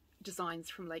designs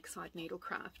from Lakeside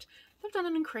Needlecraft. They've done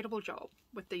an incredible job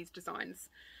with these designs.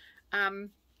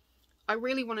 I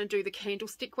really want to do the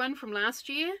candlestick one from last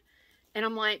year, and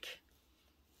I'm like,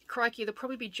 crikey, they'll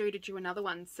probably be due to do another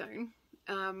one soon,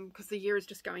 because the year is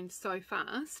just going so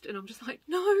fast, and I'm just like,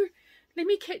 no, let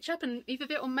me catch up, and either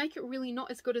that or make it really not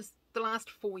as good as the last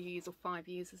 4 years or 5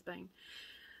 years has been.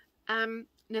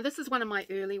 Now this is one of my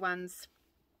early ones.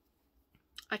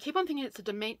 I keep on thinking it's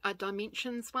a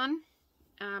Dimensions one.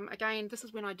 Again, this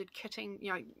is when I did kitting,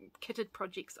 you know, kitted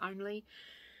projects only.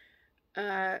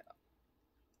 I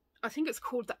think it's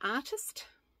called The Artist.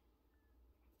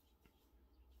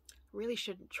 Really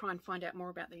should try and find out more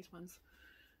about these ones.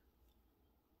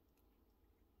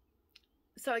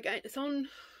 So again, it's on,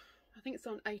 I think it's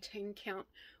on 18 count,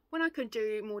 when I could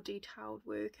do more detailed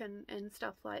work and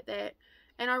stuff like that.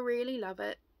 And I really love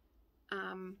it.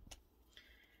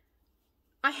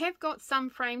 I have got some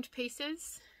framed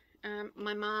pieces.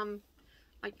 My mum,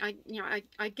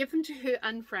 I give them to her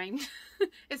unframed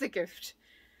as a gift,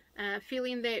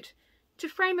 feeling that to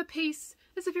frame a piece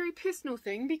is a very personal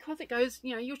thing, because it goes,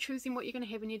 you know, you're choosing what you're going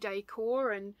to have in your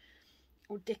decor,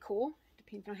 or decor,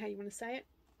 depending on how you want to say it.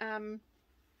 So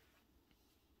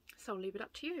I'll leave it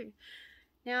up to you.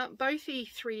 Now, Bothy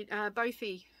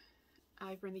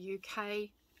over in the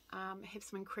UK have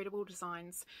some incredible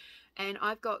designs, and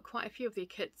I've got quite a few of their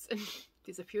kits, and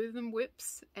there's a few of them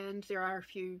whips and there are a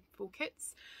few full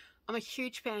kits. I'm a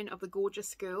huge fan of the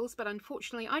Gorgeous girls, but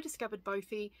unfortunately I discovered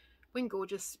Bothy when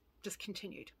Gorgeous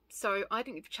discontinued, so I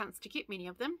didn't get the chance to get many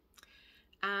of them,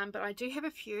 but I do have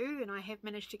a few, and I have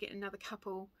managed to get another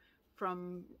couple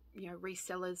from, you know,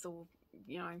 resellers or,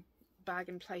 you know,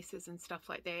 bargain places and stuff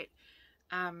like that.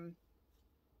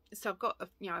 So I've got,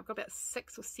 you know, I've got about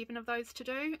 6 or 7 of those to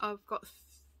do. I've got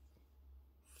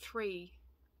 3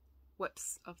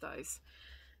 whips of those,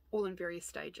 all in various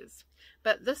stages.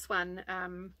 But this one,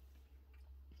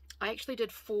 I actually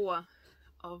did 4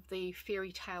 of the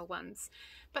fairy tale ones,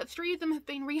 but 3 of them have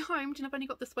been rehomed, and I've only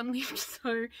got this one left,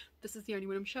 so this is the only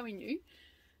one I'm showing you.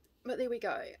 But there we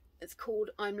go. It's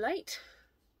called I'm Late.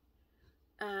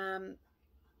 And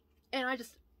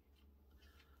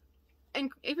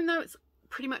even though it's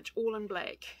pretty much all in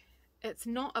black, it's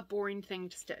not a boring thing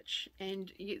to stitch,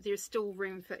 and there's still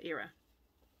room for error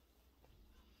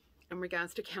in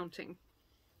regards to counting.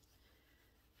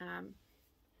 In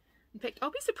fact,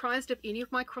 I'll be surprised if any of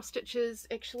my cross stitches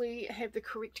actually have the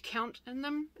correct count in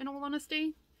them, in all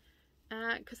honesty,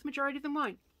 because the majority of them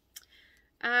won't.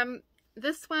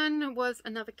 This one was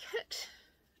another kit.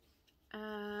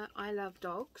 I Love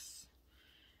Dogs.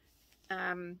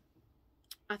 I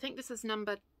think this is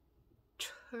number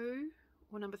 2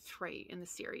 or number 3 in the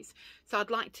series, so I'd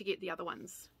like to get the other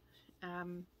ones.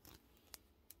 Oh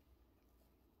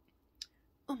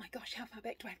my gosh, how far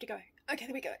back do I have to go? Okay,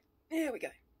 there we go. There we go.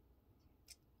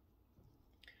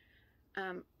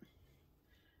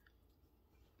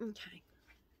 Okay.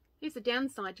 Here's the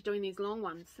downside to doing these long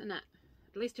ones, isn't it?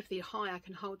 At least if they're high, I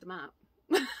can hold them up.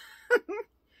 But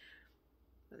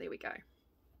there we go.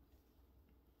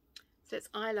 So it's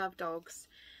I Love Dogs.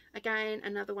 Again,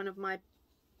 another one of my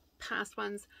past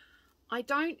ones.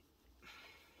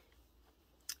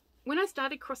 When I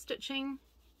started cross-stitching,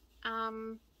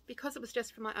 because it was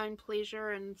just for my own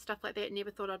pleasure and stuff like that,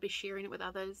 never thought I'd be sharing it with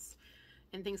others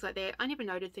and things like that. I never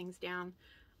noted things down.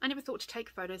 I never thought to take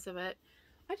photos of it.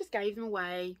 I just gave them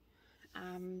away.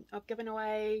 I've given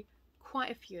away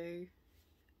quite a few,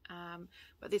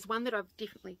 but there's one that I've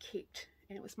definitely kept,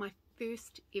 and it was my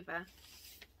first ever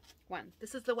one.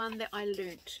 This is the one that I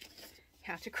learnt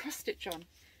how to cross stitch on.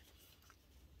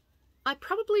 I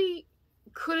probably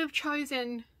could have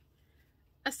chosen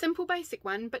a simple basic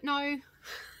one, but no,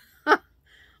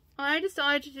 I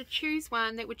decided to choose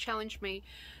one that would challenge me.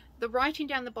 The writing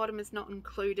down the bottom is not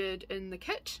included in the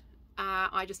kit.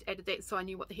 I just added that so I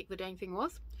knew what the heck the dang thing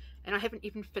was, and I haven't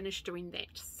even finished doing that,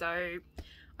 so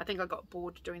I think I got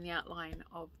bored doing the outline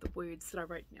of the words that I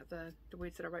wrote, the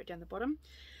words that I wrote down the bottom.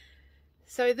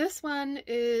 So this one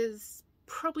is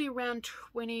probably around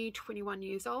 21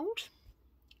 years old,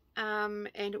 and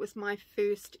it was my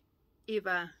first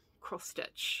ever cross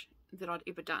stitch that I'd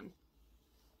ever done.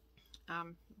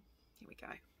 Here we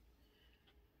go.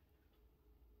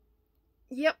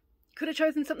 Yep, could have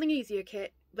chosen something easier,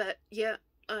 Kat, but yeah,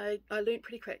 I learned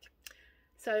pretty quick.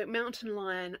 So Mountain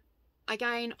Lion,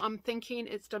 again, I'm thinking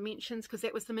it's Dimensions because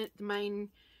that was the main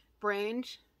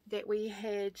brand that we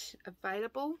had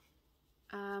available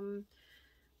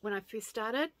when I first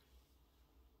started.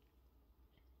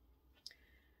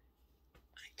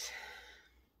 Right.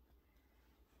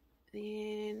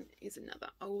 Then here's another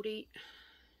oldie,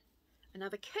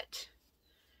 another kit.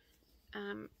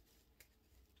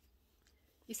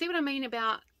 You see what I mean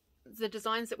about the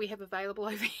designs that we have available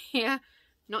over here?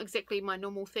 Not exactly my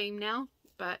normal theme now,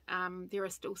 but there are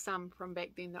still some from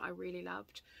back then that I really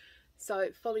loved. So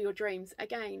follow your dreams.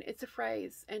 Again, it's a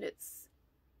phrase, and it's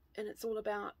all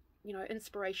about, you know,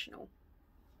 inspirational.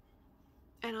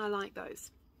 And I like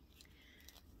those.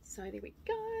 So there we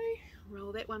go.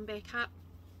 Roll that one back up.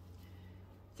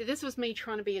 So this was me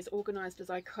trying to be as organized as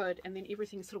I could, and then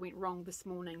everything sort of went wrong this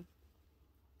morning.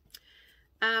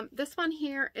 This one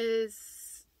here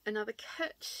is another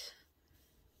kit.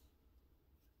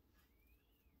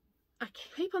 I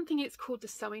keep on thinking it's called the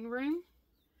Sewing Room,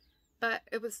 but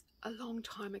it was a long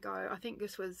time ago. I think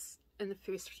this was in the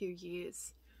first few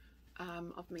years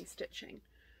of me stitching.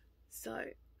 So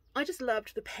I just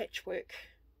loved the patchwork,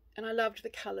 and I loved the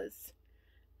colours,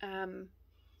 and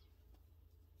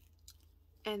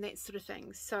that sort of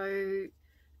thing. So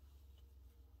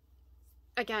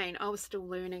again, I was still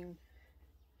learning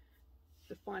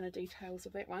the finer details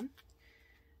of that one.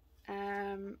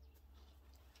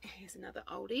 Here's another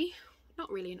oldie,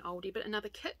 not really an oldie, but another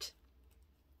kit.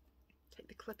 Take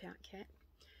the clip out, Kat.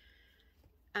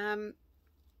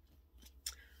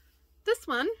 This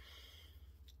one,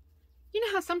 you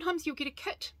know how sometimes you'll get a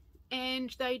kit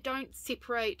and they don't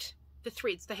separate the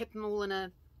threads, they have them all in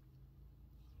a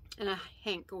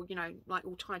hank, or, you know, like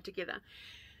all tied together,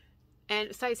 and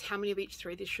it says how many of each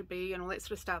thread there should be and all that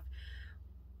sort of stuff.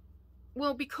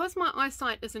 Well, because my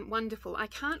eyesight isn't wonderful, I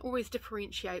can't always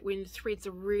differentiate when the threads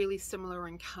are really similar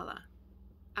in colour.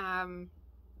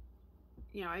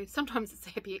 You know, sometimes it's a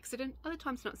happy accident, other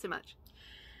times not so much.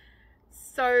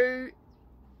 So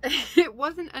it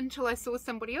wasn't until I saw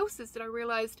somebody else's that I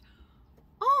realised,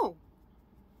 oh,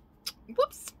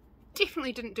 whoops,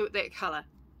 definitely didn't do it that colour.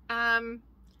 That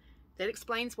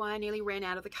explains why I nearly ran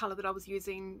out of the colour that I was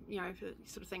using, you know, for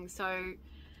sort of thing. So,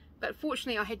 but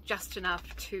fortunately I had just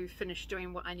enough to finish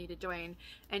doing what I needed doing,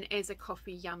 and as a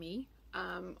coffee yummy,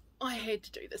 I had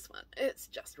to do this one. It's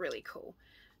just really cool.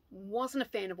 Wasn't a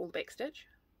fan of all the backstitch,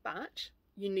 but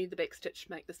you need the backstitch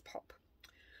to make this pop.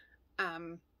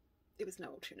 There was no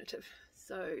alternative.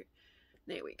 So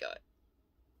there we go.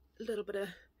 A little bit of,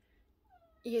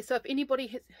 yeah, so if anybody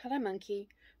has, hello monkey,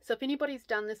 so if anybody's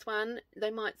done this one, they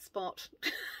might spot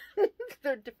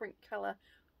the different colour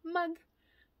mug.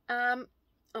 I'm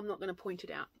not going to point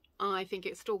it out. I think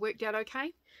it still worked out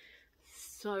okay.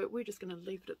 So we're just going to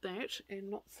leave it at that and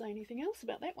not say anything else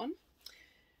about that one.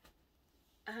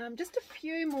 Just a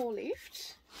few more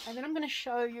left, and then I'm going to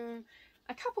show you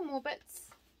a couple more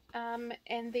bits,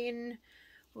 and then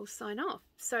we'll sign off.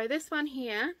 So this one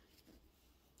here,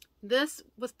 this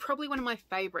was probably one of my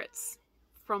favourites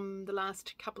from the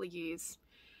last couple of years.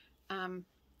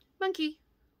 Monkey,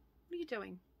 what are you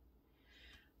doing?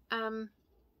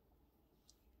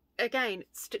 Again,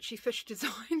 Stitchy Fish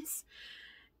Designs.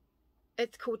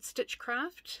 It's called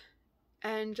Stitchcraft,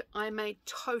 and I made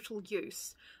total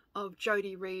use of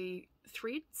Jodyri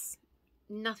threads,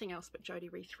 nothing else but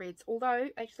Jodyri threads. Although,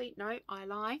 actually, no, I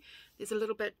lie. There's a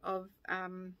little bit of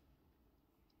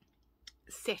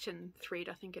satin thread,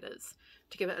 I think it is,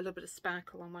 to give it a little bit of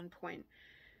sparkle on one point.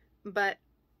 But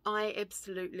I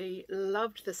absolutely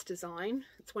loved this design.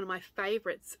 It's one of my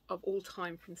favourites of all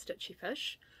time from Stitchy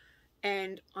Fish.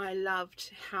 And I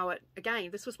loved how it, again,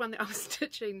 this was one that I was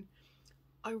stitching.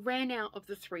 I ran out of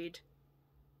the thread.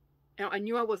 Now, I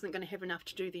knew I wasn't going to have enough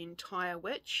to do the entire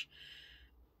witch.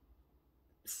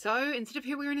 So instead of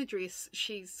her wearing a dress,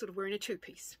 she's sort of wearing a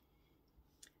two-piece.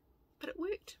 But it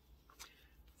worked.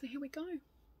 So here we go.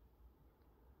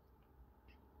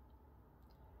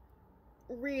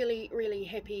 Really, really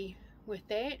happy with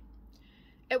that.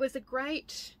 It was a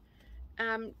great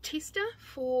tester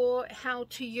for how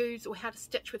to use or how to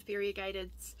stitch with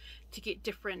variegateds to get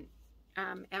different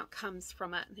outcomes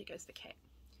from it. And there goes the cat.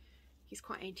 He's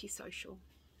quite antisocial,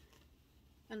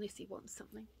 unless he wants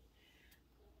something.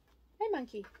 Hey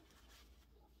monkey.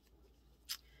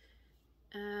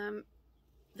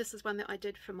 This is one that I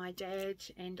did for my dad,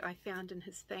 and I found in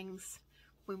his things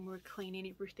when we were cleaning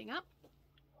everything up.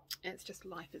 It's just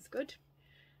Life is Good.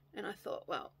 And I thought,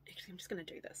 well, actually I'm just going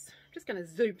to do this. I'm just going to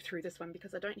zoom through this one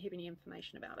because I don't have any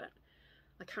information about it.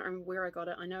 I can't remember where I got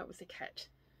it. I know it was a kit.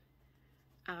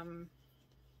 And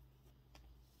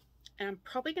I'm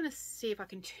probably going to see if I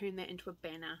can turn that into a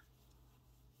banner.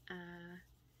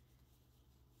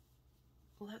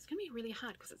 Well, it's going to be really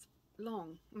hard because it's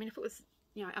long. I mean, if it was,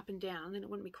 you know, up and down, then it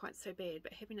wouldn't be quite so bad.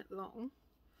 But having it long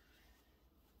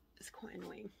is quite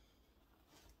annoying.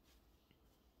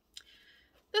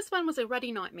 This one was a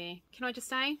ruddy nightmare, can I just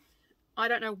say? I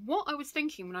don't know what I was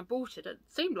thinking when I bought it. It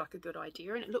seemed like a good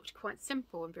idea and it looked quite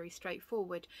simple and very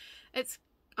straightforward. I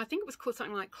think it was called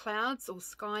something like Clouds or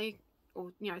Sky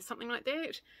or, you know, something like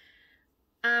that.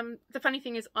 The funny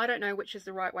thing is I don't know which is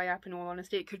the right way up, in all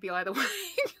honesty. It could be either way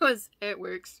because it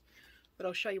works. But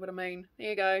I'll show you what I mean. There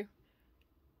you go.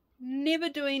 Never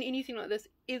doing anything like this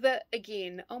ever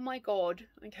again. Oh my god.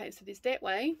 Okay, so there's that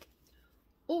way.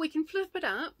 Or we can flip it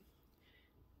up.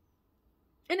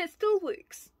 And it still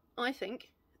works, I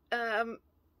think.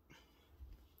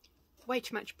 Way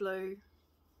too much blue,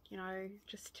 you know,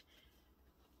 just...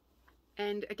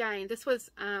 And again, this was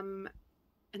an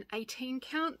 18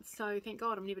 count, so thank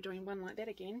God I'm never doing one like that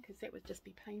again, because that would just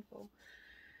be painful.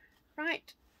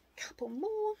 Right, couple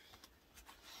more.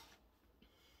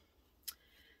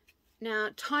 Now,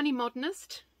 Tiny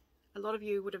Modernist. A lot of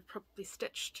you would have probably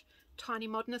stitched Tiny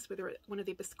Modernist, whether it's one of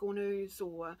their Biscornus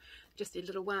or just their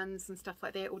little ones and stuff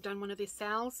like that, or done one of their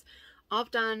sales.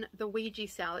 I've done the Ouija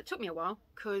sale. It took me a while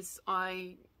because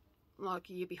I like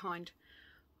a year behind.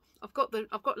 I've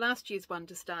got last year's one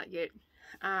to start yet,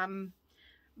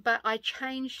 but I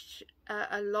changed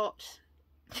a lot.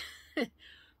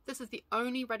 This is the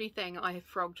only ruddy thing I have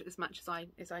frogged as much as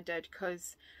I did,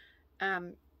 because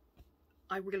I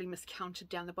really miscounted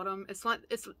down the bottom. It's like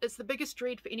it's the biggest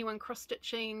dread for anyone cross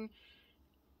stitching,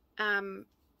 to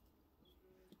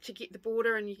get the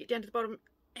border, and you get down to the bottom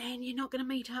and you're not going to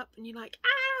meet up and you're like,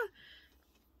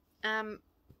 ah.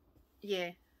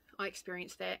 Yeah, I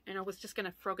experienced that, and I was just going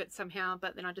to frog it somehow,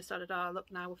 but then I decided, oh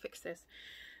look, no, we'll fix this.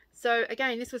 So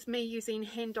again, this was me using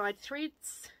hand dyed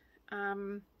threads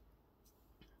to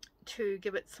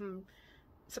give it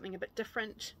something a bit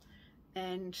different,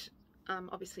 and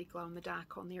obviously glow in the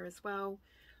dark on there as well.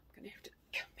 I'm going to have to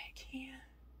come back here.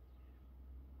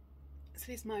 So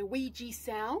there's my Ouija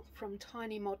Sal from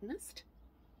Tiny Modernist.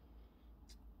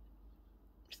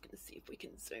 I'm just going to see if we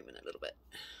can zoom in a little bit.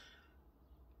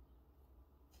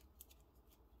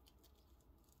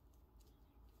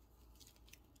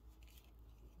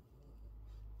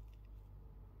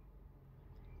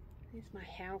 There's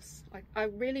my house. I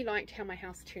really liked how my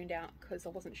house turned out because I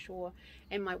wasn't sure,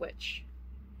 and my witch.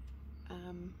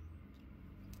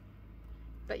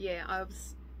 But yeah,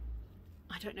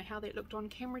 I don't know how that looked on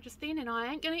camera just then, and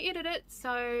I ain't going to edit it,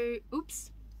 so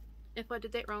oops if I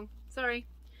did that wrong. Sorry.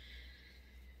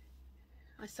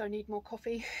 I so need more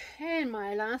coffee. And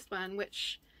my last one,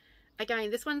 which again,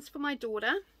 this one's for my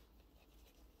daughter,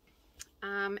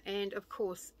 and of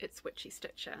course it's Witchy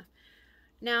Stitcher.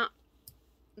 Now,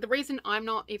 the reason I'm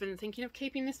not even thinking of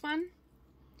keeping this one,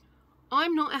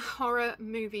 I'm not a horror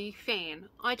movie fan.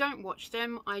 I don't watch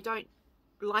them. I don't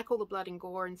like all the blood and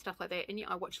gore and stuff like that. And yeah,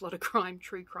 I watch a lot of crime,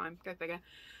 true crime, go figure.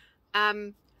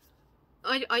 You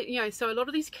know, so a lot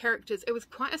of these characters, it was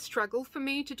quite a struggle for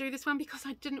me to do this one because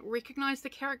I didn't recognize the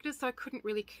characters, so I couldn't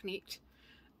really connect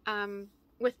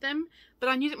with them. But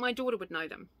I knew that my daughter would know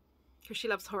them because she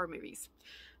loves horror movies.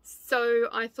 So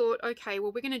I thought, okay,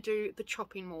 well, we're going to do the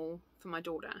chopping mall for my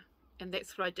daughter, and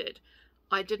that's what I did.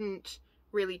 I didn't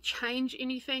really change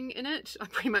anything in it. I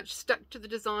pretty much stuck to the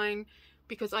design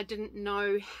because I didn't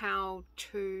know how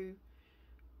to,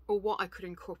 or what I could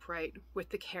incorporate with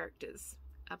the characters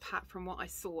apart from what I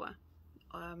saw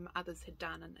others had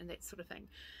done and that sort of thing.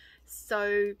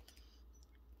 So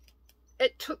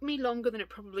it took me longer than it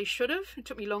probably should have. It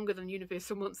took me longer than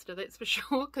Universal Monster, that's for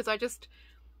sure, because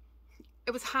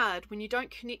it was hard when you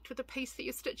don't connect with the piece that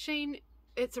you're stitching.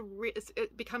 It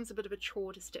becomes a bit of a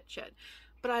chore to stitch it.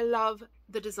 But I love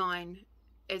the design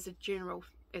as a general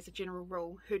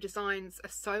rule. Her designs are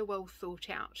so well thought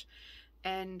out,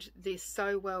 and they're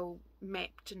so well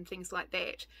mapped and things like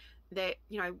that, that,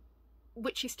 you know,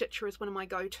 Witchy Stitcher is one of my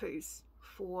go-tos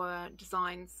for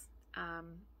designs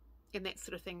and that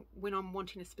sort of thing when I'm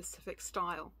wanting a specific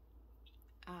style.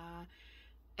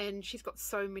 And she's got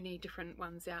so many different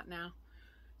ones out now.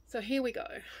 So here we go.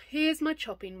 Here's my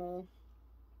chopping mall.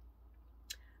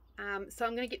 So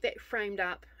I'm going to get that framed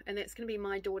up, and that's going to be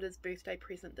my daughter's birthday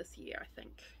present this year, I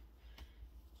think.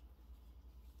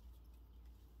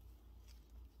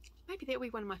 Maybe that'll be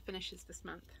one of my finishes this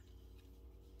month.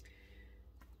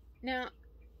 Now,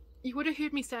 you would have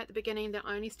heard me say at the beginning that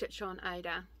I only stitch on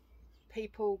Ada.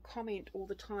 People comment all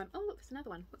the time. Oh, look, there's another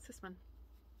one. What's this one?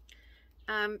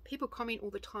 People comment all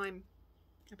the time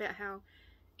about how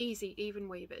easy even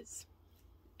weave is.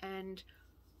 And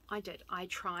I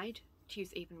tried to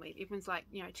use even weave. Everyone's like,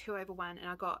 you know, 2/1, and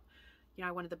I got, you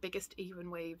know, one of the biggest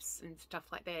even weaves and stuff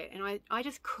like that. And I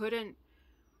just couldn't.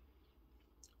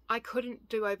 I couldn't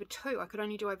do over 2. I could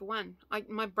only do over 1.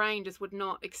 My brain just would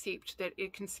not accept that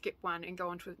it can skip one and go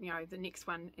on to, you know, the next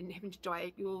one, and having to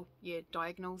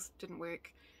diagonals didn't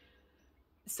work.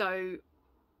 So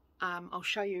I'll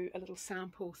show you a little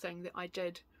sample thing that I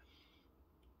did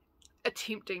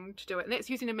attempting to do it, and that's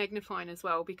using a magnifying as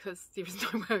well, because there was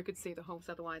no way I could see the holes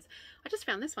otherwise. I just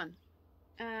found this one.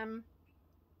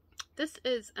 This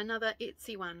is another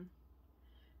Etsy one,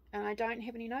 and I don't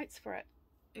have any notes for it.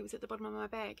 It was at the bottom of my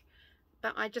bag,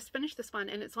 but I just finished this one,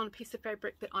 and it's on a piece of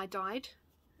fabric that I dyed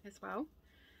as well.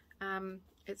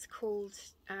 It's called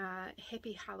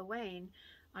Happy Halloween.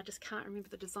 I just can't remember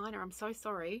the designer. I'm so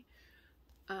sorry.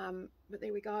 But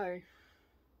there we go.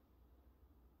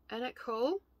 Isn't it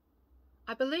cool?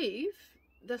 I believe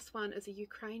this one is a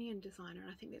Ukrainian designer,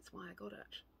 and I think that's why I got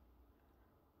it.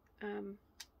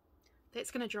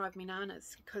 That's going to drive me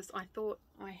bananas, because I thought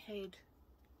I had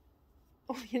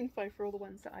all the info for all the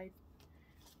ones that I...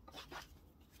 Let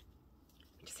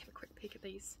me just have a quick peek at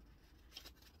these.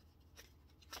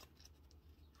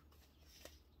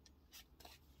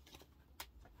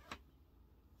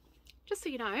 Just so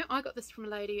you know, I got this from a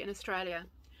lady in Australia.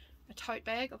 A tote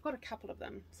bag. I've got a couple of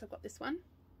them. So I've got this one.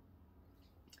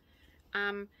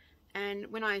 And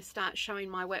when I start showing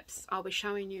my whips, I'll be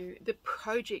showing you the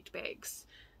project bags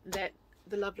that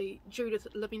the lovely Judith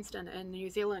Livingston in New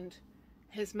Zealand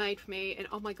has made for me. And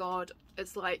oh my god,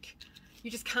 it's like, you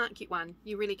just can't get one.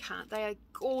 You really can't. They are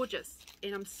gorgeous,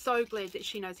 and I'm so glad that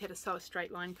she knows how to sew a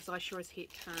straight line, because I sure as heck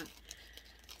can't.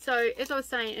 So as I was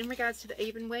saying, in regards to the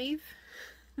even weave,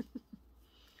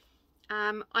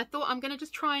 I thought I'm going to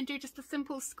just try and do just a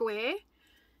simple square,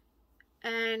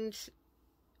 and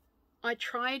I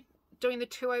tried doing the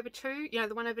 2/2, you know,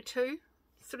 the 1/2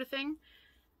 sort of thing,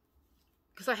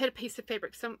 because I had a piece of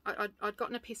fabric. I'd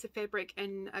gotten a piece of fabric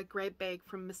in a grab bag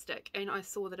from Mystic, and I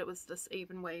saw that it was this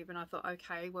even weave, and I thought,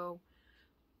 okay, well,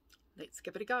 let's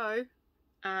give it a go.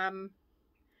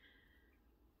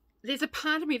 There's a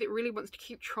part of me that really wants to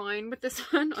keep trying with this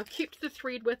one. I've kept the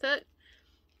thread with it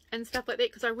and stuff like that,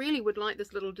 because I really would like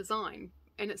this little design.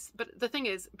 And but the thing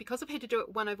is, because I've had to do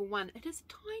it 1/1, it is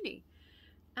tiny,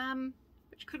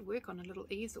 which could work on a little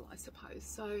easel, I suppose.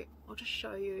 So I'll just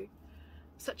show you.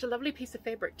 Such a lovely piece of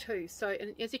fabric too. So,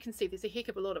 and as you can see, there's a heck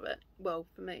of a lot of it, well,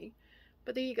 for me,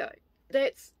 but there you go.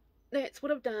 That's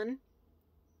what I've done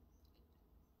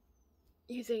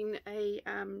using a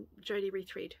Jodyri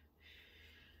thread.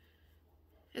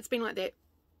 It's been like that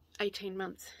 18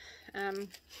 months.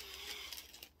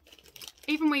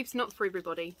 Even weave's not for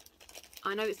everybody.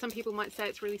 I know that some people might say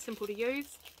it's really simple to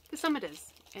use. For some it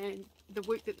is, and the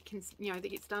work that that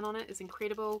gets done on it is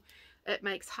incredible. It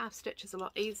makes half stitches a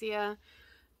lot easier.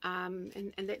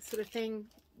 And that sort of thing.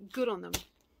 Good on them,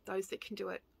 those that can do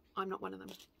it. I'm not one of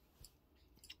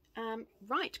them.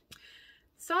 Right,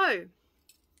 so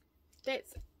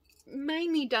that's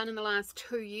mainly done in the last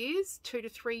 2 years, 2 to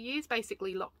 3 years,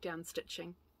 basically lockdown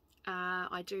stitching.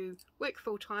 I do work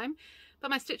full-time, but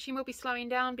my stitching will be slowing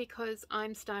down because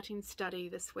I'm starting study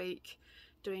this week,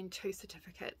 doing 2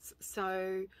 certificates.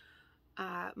 So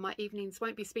my evenings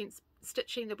won't be spent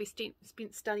stitching, they'll be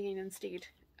spent studying instead.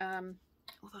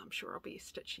 Although I'm sure I'll be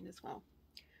stitching as well.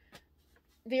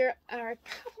 There are a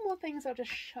couple more things I'll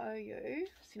just show you.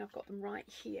 See, I've got them right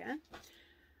here.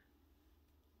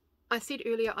 I said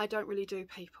earlier I don't really do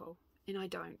people, and I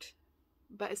don't.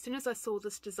 But as soon as I saw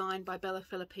this design by Bella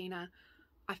Filipina,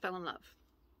 I fell in love.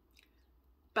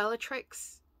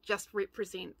 Bellatrix just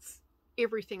represents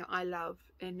everything I love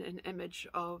in an image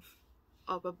of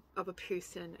a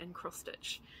person in cross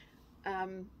stitch.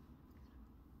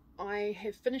 I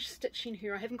have finished stitching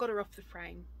her. I haven't got her off the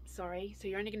frame, sorry, so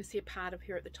you're only going to see a part of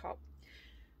her at the top.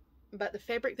 But the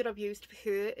fabric that I've used for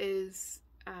her is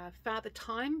Father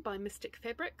Time by Mystic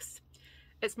Fabrics.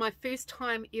 It's my first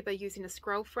time ever using a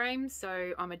scroll frame,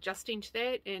 so I'm adjusting to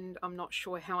that, and I'm not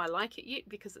sure how I like it yet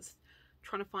because it's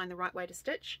trying to find the right way to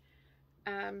stitch.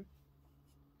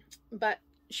 But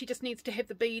she just needs to have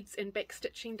the beads and back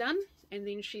stitching done, and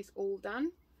then she's all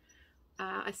done.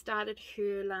 I started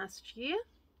her last year,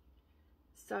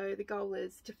 so the goal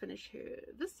is to finish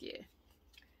her this year.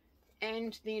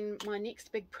 And then my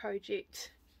next big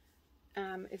project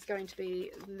is going to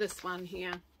be this one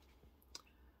here,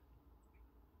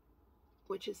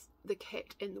 which is The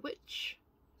Cat and the Witch.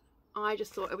 I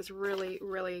just thought it was really,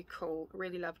 really cool.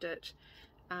 Really loved it.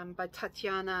 By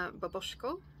Tatiana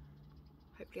Baboshko.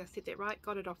 Hopefully I said that right.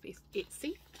 Got it off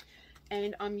Etsy.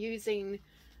 And I'm using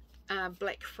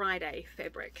Black Friday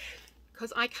fabric,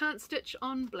 because I can't stitch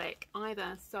on black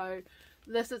either. So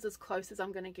this is as close as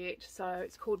I'm going to get. So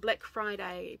it's called Black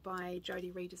Friday by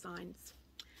Jodyri Designs.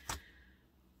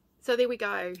 So there we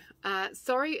go.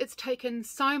 Sorry it's taken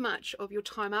so much of your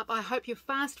time up. I hope you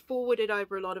fast forwarded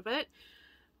over a lot of it.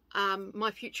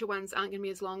 My future ones aren't going to be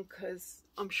as long, because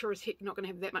I'm sure as heck not going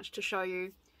to have that much to show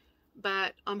you.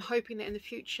 But I'm hoping that in the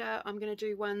future I'm going to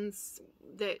do ones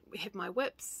that have my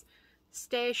whips,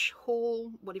 stash,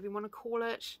 haul, whatever you want to call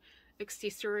it,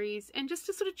 accessories, and just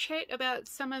to sort of chat about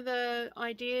some of the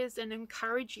ideas and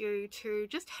encourage you to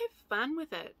just have fun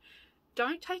with it.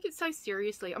 Don't take it so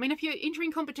seriously. I mean, if you're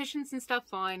entering competitions and stuff,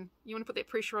 fine. You want to put that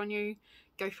pressure on you,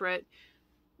 go for it.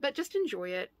 But just enjoy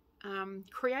it.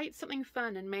 Create something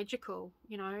fun and magical.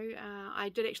 You know, I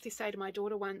did actually say to my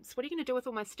daughter once, what are you going to do with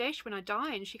all my stash when I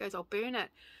die? And she goes, I'll burn it.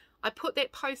 I put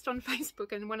that post on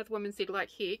Facebook, and one of the women said, like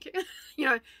heck. You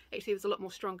know, actually it was a lot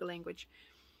more stronger language.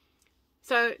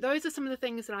 So those are some of the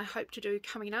things that I hope to do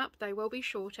coming up. They will be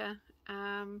shorter.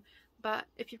 But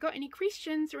if you've got any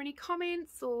questions or any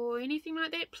comments or anything like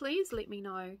that, please let me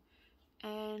know.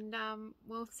 And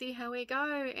we'll see how we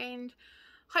go. And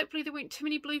hopefully there weren't too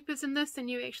many bloopers in this and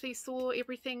you actually saw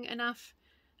everything enough.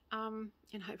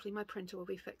 And hopefully my printer will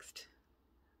be fixed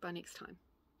by next time.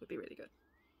 Would be really good.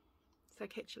 So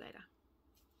catch you later.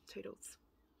 Toodles.